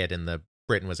market and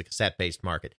Britain was a cassette-based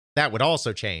market. That would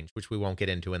also change, which we won't get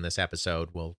into in this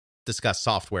episode. We'll discuss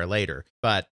software later.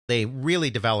 But they really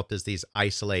developed as these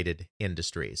isolated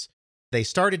industries. They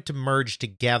started to merge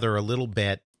together a little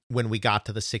bit when we got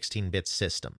to the 16-bit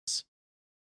systems.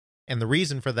 And the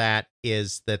reason for that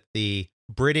is that the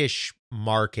British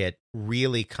market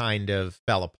really kind of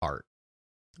fell apart,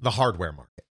 the hardware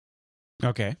market.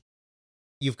 Okay.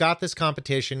 You've got this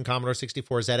competition, Commodore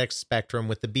 64 ZX Spectrum,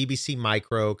 with the BBC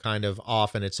Micro kind of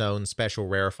off in its own special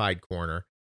rarefied corner.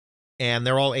 And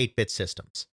they're all 8-bit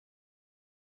systems.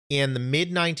 In the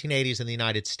mid-1980s in the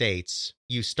United States,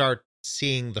 you start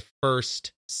seeing the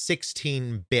first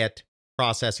 16-bit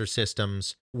processor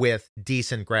systems with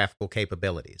decent graphical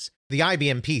capabilities. The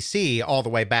IBM PC, all the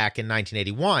way back in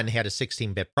 1981, had a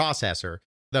 16-bit processor,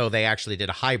 though they actually did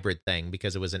a hybrid thing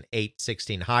because it was an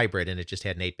 8-16 hybrid and it just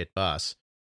had an 8-bit bus.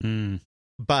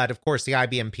 But, of course, the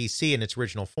IBM PC in its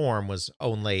original form was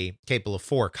only capable of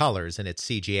 4 colors in its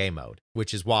CGA mode,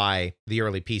 which is why the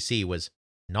early PC was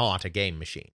not a game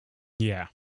machine. Yeah.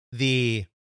 The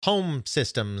home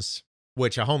systems,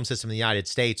 which a home system in the United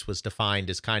States was defined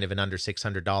as kind of an under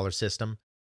 $600 system,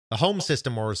 the home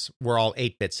system were all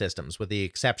 8-bit systems, with the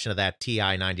exception of that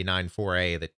TI-99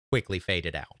 4A that quickly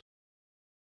faded out.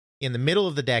 In the middle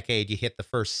of the decade, you hit the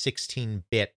first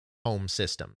 16-bit home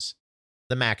systems.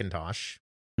 The Macintosh,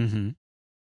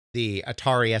 the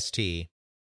Atari ST,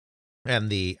 and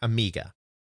the Amiga.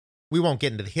 We won't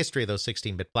get into the history of those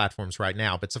 16-bit platforms right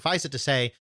now, but suffice it to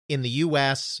say, in the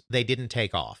US, they didn't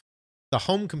take off. The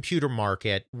home computer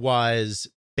market was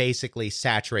basically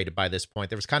saturated by this point.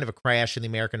 There was kind of a crash in the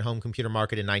American home computer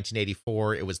market in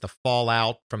 1984. It was the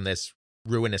fallout from this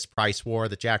ruinous price war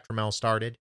that Jack Tramiel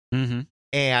started.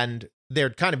 And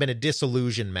there'd kind of been a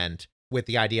disillusionment with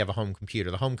the idea of a home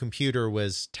computer. The home computer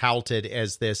was touted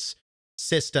as this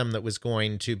system that was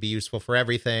going to be useful for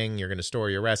everything. You're going to store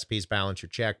your recipes, balance your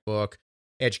checkbook,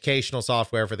 educational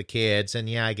software for the kids, and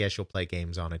yeah, I guess you'll play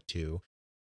games on it too.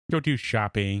 Go do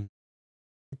shopping.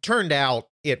 Turned out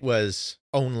it was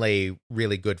only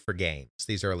really good for games,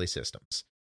 these early systems.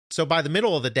 So by the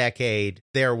middle of the decade,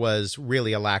 there was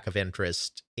really a lack of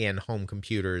interest in home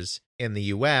computers in the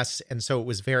US, and so it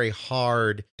was very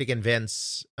hard to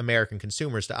convince American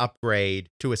consumers to upgrade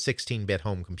to a 16-bit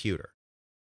home computer.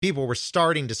 People were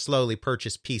starting to slowly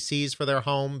purchase PCs for their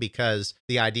home because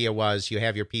the idea was you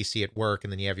have your PC at work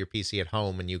and then you have your PC at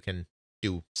home and you can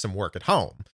do some work at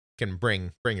home. You can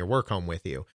bring your work home with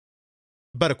you.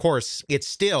 But of course, it's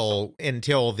still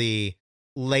until the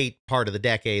later part of the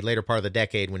decade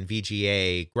when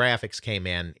VGA graphics came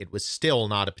in, it was still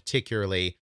not a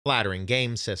particularly flattering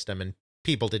game system, and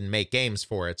people didn't make games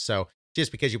for it. So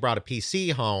just because you brought a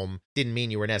PC home didn't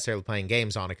mean you were necessarily playing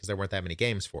games on it because there weren't that many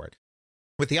games for it.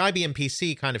 With the IBM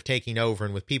PC kind of taking over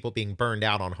and with people being burned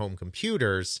out on home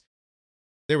computers,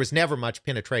 there was never much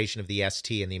penetration of the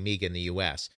ST and the Amiga in the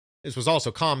US. This was also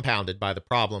compounded by the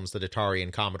problems that Atari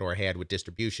and Commodore had with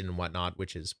distribution and whatnot,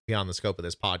 which is beyond the scope of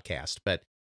this podcast, but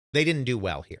they didn't do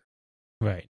well here.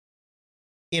 Right.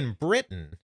 In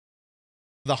Britain,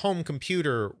 the home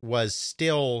computer was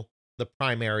still the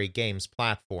primary games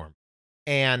platform,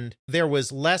 and there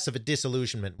was less of a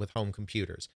disillusionment with home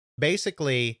computers.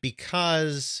 Basically,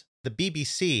 because the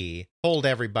BBC told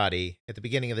everybody at the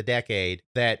beginning of the decade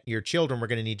that your children were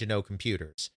going to need to know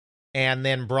computers, and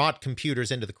then brought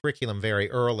computers into the curriculum very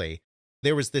early,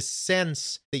 there was this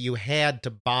sense that you had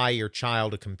to buy your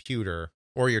child a computer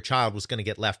or your child was going to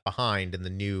get left behind in the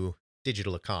new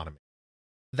digital economy.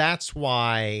 That's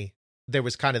why there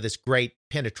was kind of this great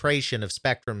penetration of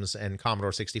Spectrums and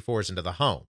Commodore 64s into the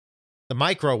home. The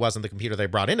Micro wasn't the computer they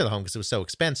brought into the home because it was so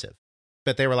expensive.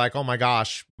 But they were like, oh my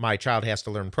gosh, my child has to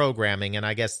learn programming, and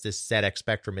I guess this ZX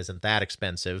Spectrum isn't that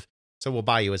expensive, so we'll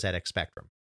buy you a ZX Spectrum.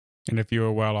 And if you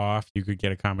were well off, you could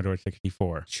get a Commodore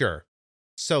 64. Sure.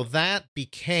 So that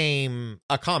became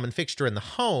a common fixture in the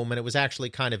home, and it was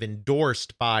actually kind of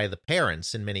endorsed by the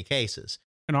parents in many cases.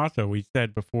 And also, we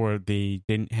said before, they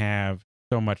didn't have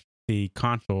so much the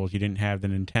consoles. You didn't have the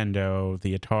Nintendo,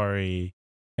 the Atari,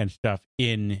 and stuff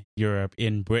in Europe,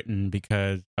 in Britain,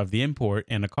 because of the import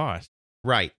and the cost.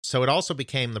 Right. So it also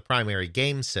became the primary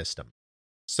game system.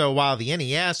 So while the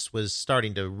NES was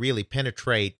starting to really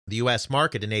penetrate the US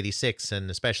market in 86 and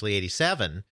especially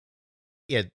 87,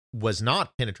 it was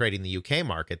not penetrating the UK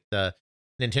market. The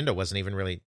Nintendo wasn't even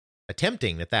really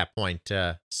attempting at that point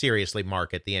to seriously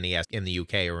market the NES in the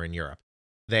UK or in Europe.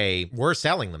 They were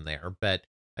selling them there, but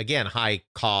again, high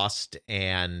cost,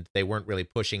 and they weren't really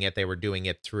pushing it. They were doing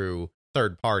it through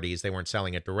third parties. They weren't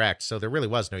selling it direct, so there really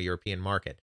was no European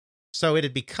market. So it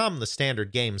had become the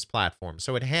standard games platform,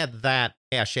 so it had that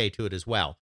cachet to it as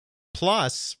well.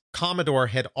 Plus, Commodore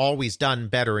had always done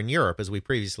better in Europe, as we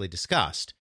previously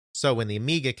discussed. So when the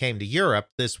Amiga came to Europe,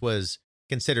 this was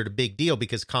considered a big deal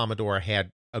because Commodore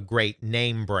had a great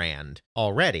name brand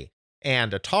already.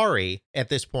 And Atari, at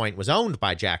this point, was owned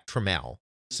by Jack Tramiel.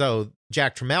 So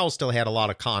Jack Tramiel still had a lot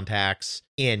of contacts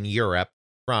in Europe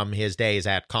from his days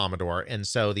at Commodore. And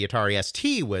so the Atari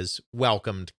ST was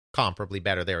welcomed comparably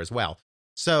better there as well.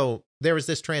 So there was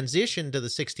this transition to the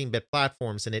 16-bit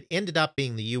platforms, and it ended up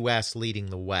being the US leading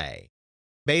the way.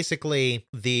 Basically,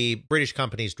 the British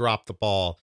companies dropped the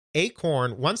ball.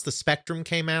 Acorn, once the Spectrum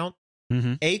came out,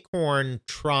 Acorn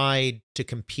tried to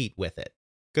compete with it.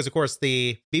 Because, of course,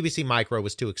 the BBC Micro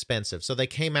was too expensive. So they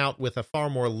came out with a far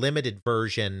more limited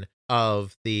version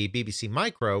of the BBC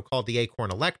Micro called the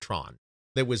Acorn Electron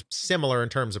that was similar in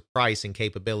terms of price and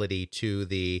capability to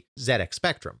the ZX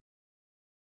Spectrum.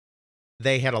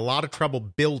 They had a lot of trouble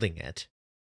building it,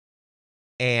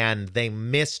 and they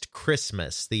missed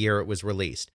Christmas the year it was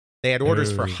released. They had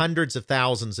orders for hundreds of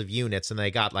thousands of units, and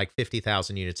they got like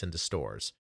 50,000 units into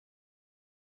stores.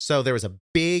 So there was a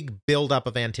big buildup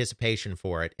of anticipation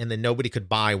for it, and then nobody could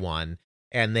buy one.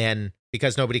 And then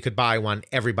because nobody could buy one,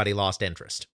 everybody lost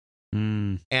interest.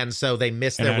 And so they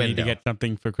missed their window. I need to get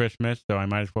something for Christmas, so I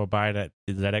might as well buy that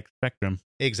ZX Spectrum.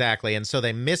 Exactly. And so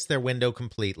they missed their window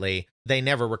completely. They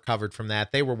never recovered from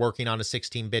that. They were working on a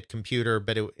 16-bit computer,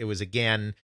 but it was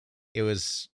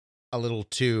a little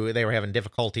too, they were having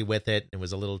difficulty with it. It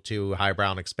was a little too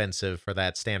highbrow and expensive for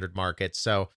that standard market.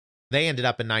 So they ended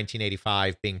up in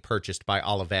 1985 being purchased by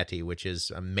Olivetti, which is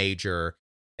a major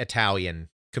Italian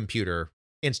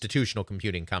institutional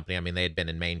computing company. I mean, they had been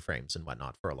in mainframes and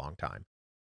whatnot for a long time.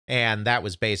 And that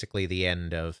was basically the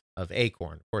end of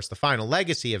Acorn. Of course, the final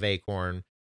legacy of Acorn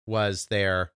was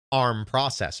their ARM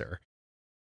processor,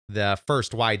 the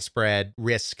first widespread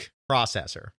RISC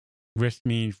processor. RISC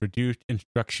means Reduced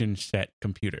Instruction Set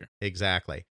Computer.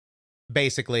 Exactly.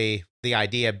 Basically, the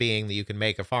idea being that you can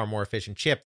make a far more efficient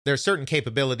chip. There are certain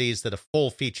capabilities that a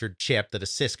full-featured chip, that a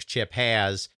CISC chip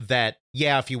has, that,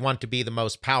 yeah, if you want to be the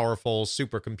most powerful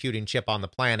supercomputing chip on the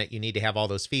planet, you need to have all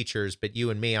those features, but you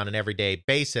and me on an everyday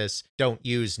basis don't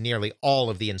use nearly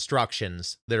all of the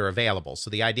instructions that are available.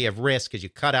 So the idea of RISC is you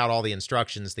cut out all the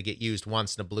instructions that get used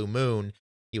once in a blue moon.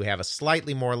 You have a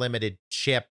slightly more limited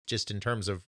chip just in terms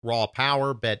of raw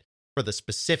power, but for the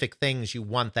specific things you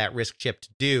want that RISC chip to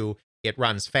do, it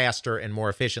runs faster and more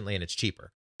efficiently, and it's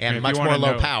cheaper. And much more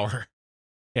low power.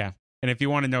 Yeah. And if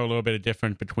you want to know a little bit of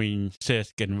difference between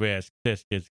CISC and RISC, CISC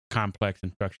is complex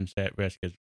instruction set, RISC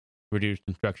is reduced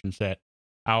instruction set.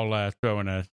 I'll throw in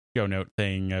a show note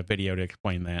thing, a video to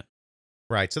explain that.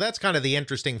 Right. So that's kind of the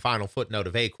interesting final footnote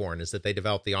of Acorn, is that they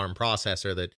developed the ARM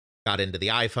processor that got into the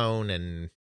iPhone and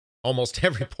almost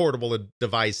every portable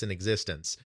device in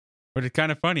existence. But it's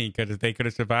kind of funny because they could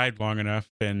have survived long enough,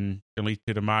 and at least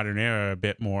to the modern era a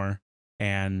bit more,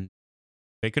 and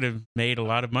they could have made a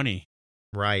lot of money.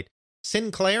 Right.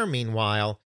 Sinclair,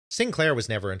 meanwhile, Sinclair was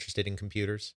never interested in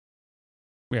computers.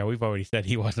 Yeah, we've already said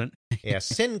he wasn't. Yeah,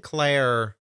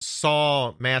 Sinclair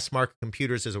saw mass market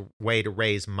computers as a way to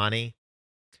raise money,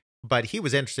 but he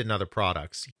was interested in other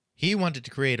products. He wanted to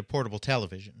create a portable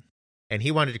television. And he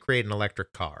wanted to create an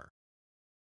electric car.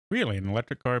 Really? An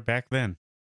electric car back then?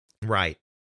 Right.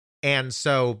 And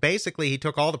so basically he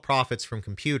took all the profits from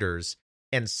computers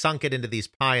and sunk it into these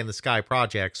pie-in-the-sky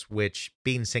projects, which,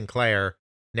 being Sinclair,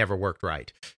 never worked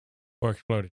right. Or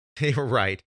exploded.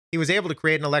 Right. He was able to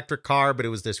create an electric car, but it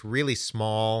was this really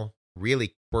small,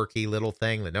 really quirky little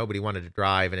thing that nobody wanted to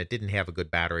drive, and it didn't have a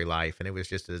good battery life, and it was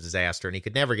just a disaster, and he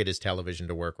could never get his television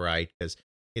to work right, because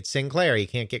it's Sinclair. He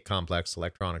can't get complex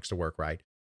electronics to work right.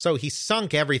 So he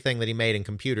sunk everything that he made in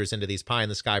computers into these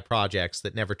pie-in-the-sky projects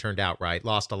that never turned out right,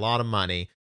 lost a lot of money,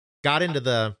 got into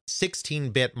the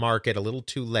 16-bit market a little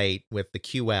too late with the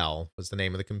QL, was the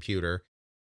name of the computer.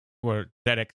 What,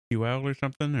 ZX-QL or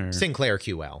something? Or Sinclair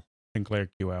QL. Sinclair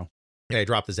QL. Yeah, he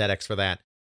dropped the ZX for that.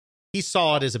 He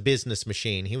saw it as a business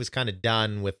machine. He was kind of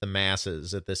done with the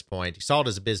masses at this point. He saw it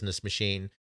as a business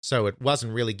machine, so it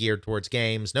wasn't really geared towards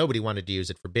games. Nobody wanted to use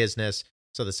it for business.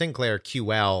 So the Sinclair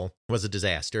QL was a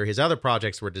disaster. His other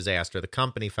projects were a disaster. The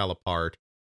company fell apart.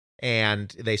 And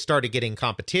they started getting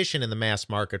competition in the mass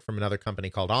market from another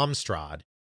company called Amstrad,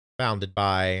 founded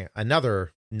by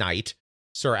another knight,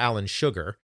 Sir Alan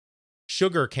Sugar.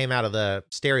 Sugar came out of the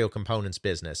stereo components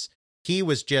business. He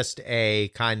was just a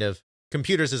kind of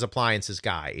computers as appliances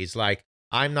guy. He's like,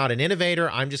 I'm not an innovator.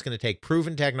 I'm just going to take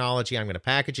proven technology. I'm going to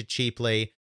package it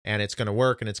cheaply, and it's going to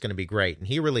work, and it's going to be great. And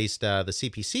he released the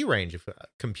CPC range of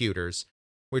computers,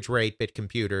 which were 8-bit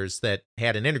computers that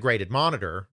had an integrated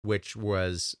monitor, which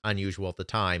was unusual at the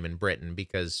time in Britain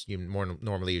because you more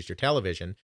normally used your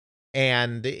television.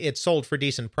 And it sold for a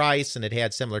decent price, and it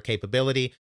had similar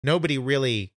capability. Nobody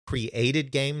really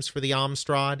created games for the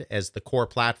Amstrad as the core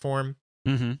platform.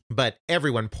 Mm-hmm. But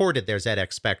everyone ported their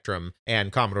ZX Spectrum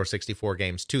and Commodore 64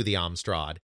 games to the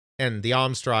Amstrad. And the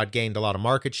Amstrad gained a lot of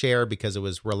market share because it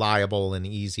was reliable and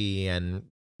easy and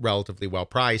relatively well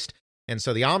priced. And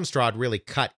so the Amstrad really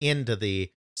cut into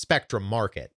the Spectrum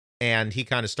market. And he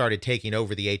kind of started taking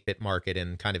over the 8-bit market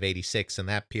in kind of 86 in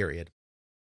that period.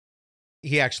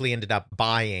 He actually ended up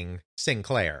buying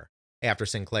Sinclair after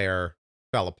Sinclair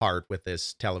fell apart with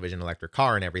this television electric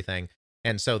car and everything.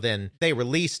 And so then they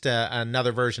released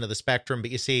another version of the Spectrum.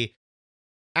 But you see,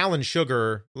 Alan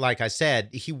Sugar, like I said,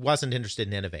 he wasn't interested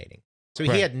in innovating. So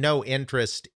he had no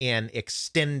interest in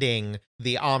extending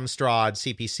the Amstrad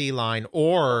CPC line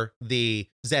or the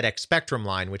ZX Spectrum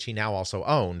line, which he now also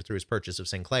owned through his purchase of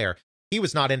Sinclair. He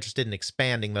was not interested in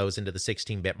expanding those into the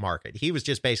 16-bit market. He was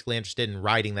just basically interested in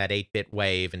riding that 8-bit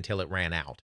wave until it ran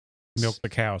out. Milk the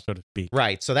cow, so to speak.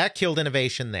 Right. So that killed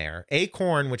innovation there.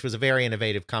 Acorn, which was a very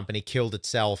innovative company, killed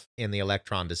itself in the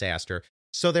Electron disaster.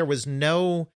 So there was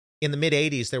no, in the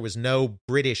mid-'80s, there was no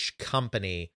British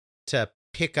company to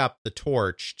pick up the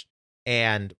torch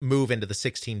and move into the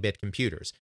 16-bit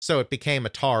computers. So it became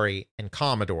Atari and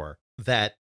Commodore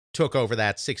that took over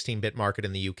that 16-bit market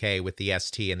in the UK with the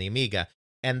ST and the Amiga.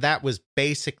 And that was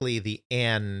basically the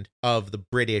end of the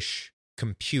British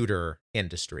computer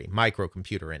industry,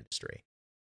 microcomputer industry.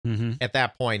 Mm-hmm. At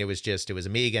that point, it was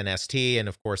Amiga and ST, and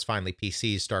of course, finally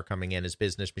PCs start coming in as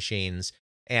business machines,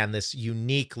 and this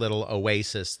unique little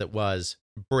oasis that was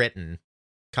Britain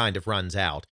kind of runs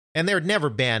out. And there had never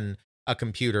been a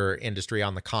computer industry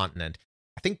on the continent.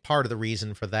 I think part of the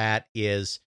reason for that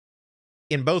is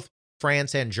in both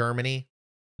France and Germany,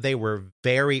 they were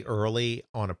very early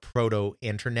on a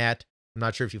proto-internet. I'm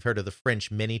not sure if you've heard of the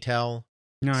French Minitel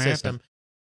system.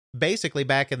 Basically,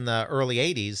 back in the early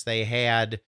 80s, they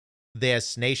had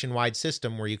this nationwide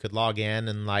system where you could log in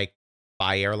and like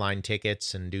buy airline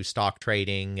tickets and do stock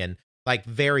trading and like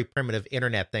very primitive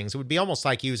internet things. It would be almost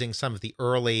like using some of the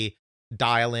early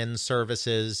dial-in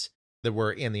services that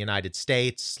were in the United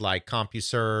States, like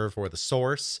CompuServe or The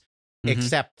Source,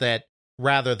 except that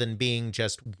rather than being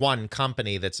just one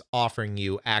company that's offering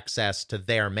you access to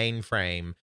their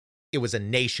mainframe, it was a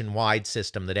nationwide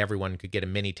system that everyone could get a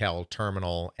Minitel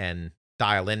terminal and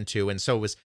dial into. And so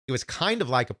it was kind of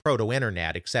like a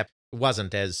proto-internet, except it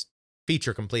wasn't as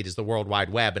feature complete as the World Wide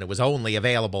Web, and it was only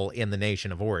available in the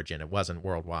nation of origin. It wasn't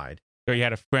worldwide. So you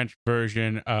had a French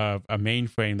version of a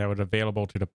mainframe that was available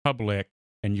to the public,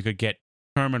 and you could get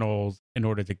terminals in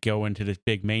order to go into this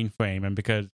big mainframe. And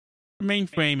because the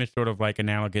mainframe is sort of like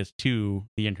analogous to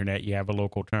the internet, you have a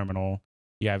local terminal,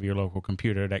 you have your local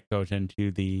computer that goes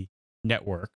into the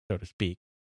network, so to speak.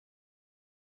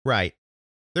 Right.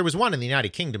 There was one in the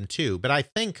United Kingdom too, but I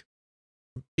think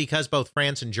because both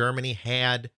France and Germany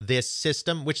had this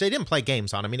system, which they didn't play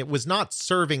games on, I mean, it was not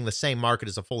serving the same market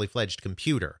as a fully fledged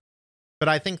computer. But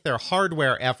I think their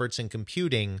hardware efforts in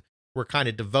computing were kind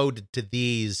of devoted to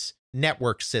these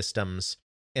network systems.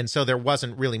 And so there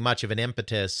wasn't really much of an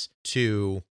impetus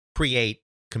to create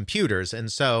computers.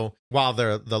 And so while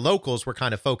the locals were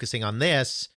kind of focusing on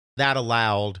this, that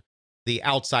allowed the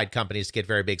outside companies to get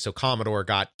very big. So Commodore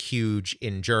got huge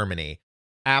in Germany.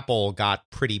 Apple got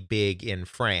pretty big in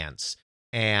France.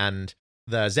 And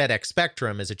the ZX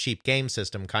Spectrum as a cheap game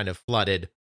system kind of flooded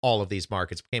all of these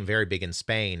markets, became very big in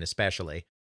Spain, especially.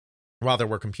 While there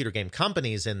were computer game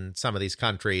companies in some of these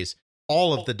countries,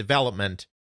 all of the development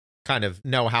kind of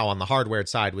know-how on the hardware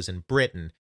side was in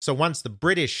Britain. So once the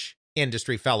British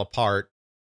industry fell apart,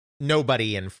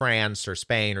 nobody in France or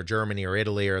Spain or Germany or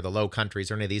Italy or the Low Countries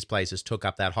or any of these places took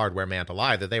up that hardware mantle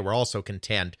either. They were also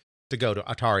content to go to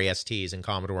Atari STs and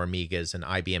Commodore Amigas and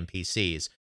IBM PCs.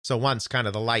 So once kind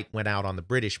of the light went out on the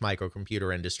British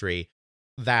microcomputer industry,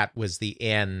 that was the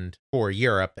end for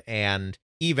Europe. And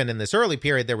even in this early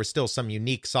period, there was still some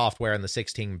unique software in the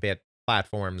 16-bit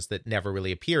platforms that never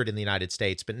really appeared in the United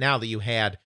States. But now that you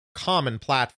had common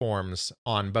platforms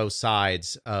on both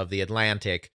sides of the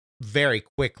Atlantic, very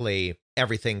quickly,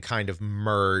 everything kind of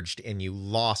merged and you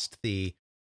lost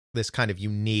this kind of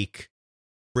unique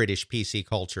British PC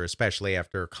culture, especially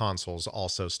after consoles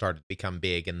also started to become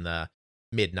big in the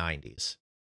mid-90s.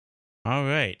 All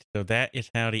right. So that is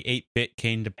how the 8-bit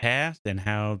came to pass and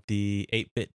how the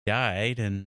 8-bit died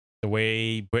and the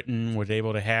way Britain was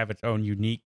able to have its own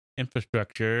unique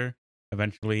infrastructure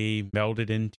eventually melded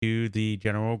into the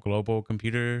general global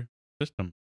computer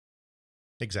system.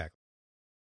 Exactly.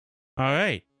 All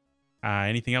right.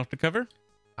 Anything else to cover?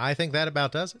 I think that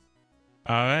about does it.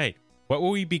 All right. What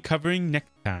will we be covering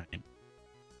next time?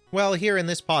 Well, here in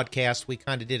this podcast, we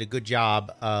kind of did a good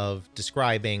job of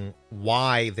describing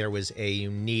why there was a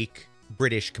unique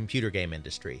British computer game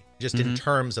industry, just in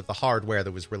terms of the hardware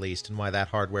that was released and why that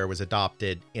hardware was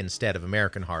adopted instead of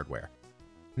American hardware.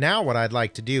 Now what I'd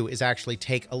like to do is actually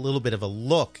take a little bit of a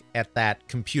look at that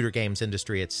computer games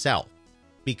industry itself,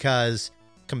 because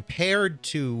compared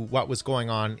to what was going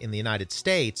on in the United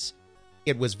States,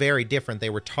 it was very different. They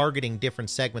were targeting different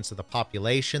segments of the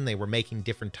population. They were making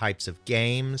different types of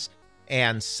games.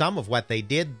 And some of what they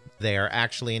did there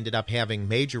actually ended up having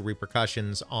major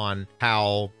repercussions on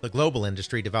how the global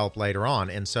industry developed later on.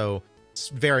 And so it's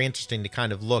very interesting to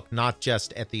kind of look not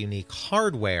just at the unique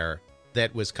hardware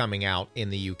that was coming out in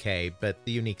the UK, but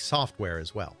the unique software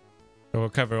as well. So we'll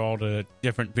cover all the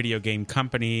different video game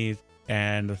companies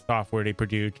and the software they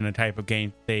produced and the type of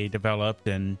games they developed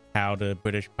and how the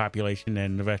British population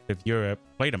and the rest of Europe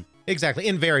played them. Exactly,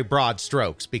 in very broad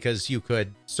strokes, because you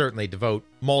could certainly devote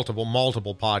multiple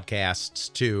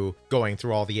podcasts to going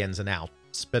through all the ins and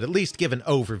outs, but at least give an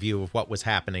overview of what was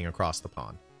happening across the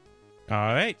pond.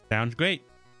 All right, sounds great.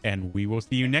 And we will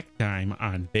see you next time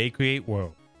on They Create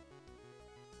World.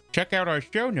 Check out our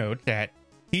show notes at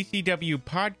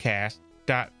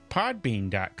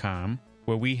tcwpodcast.podbean.com,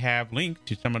 where we have links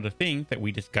to some of the things that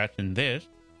we discussed in this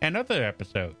and other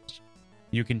episodes.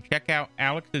 You can check out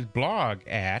Alex's blog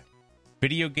at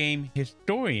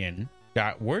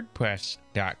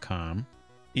videogamehistorian.wordpress.com,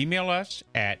 email us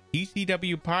at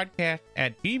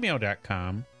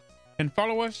tcwpodcast@gmail.com, and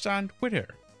follow us on Twitter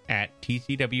at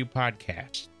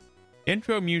tcwpodcast.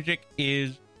 Intro music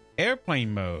is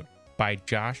Airplane Mode by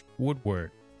Josh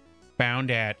Woodward, found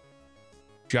at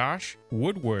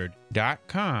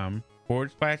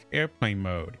joshwoodward.com/airplane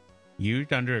mode,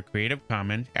 used under a Creative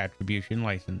Commons Attribution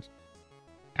License.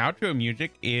 Outro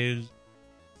music is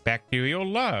Bacterial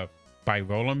Love by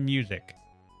Roland Music,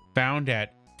 found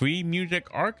at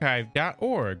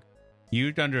freemusicarchive.org,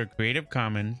 used under a Creative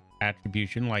Commons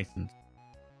Attribution License.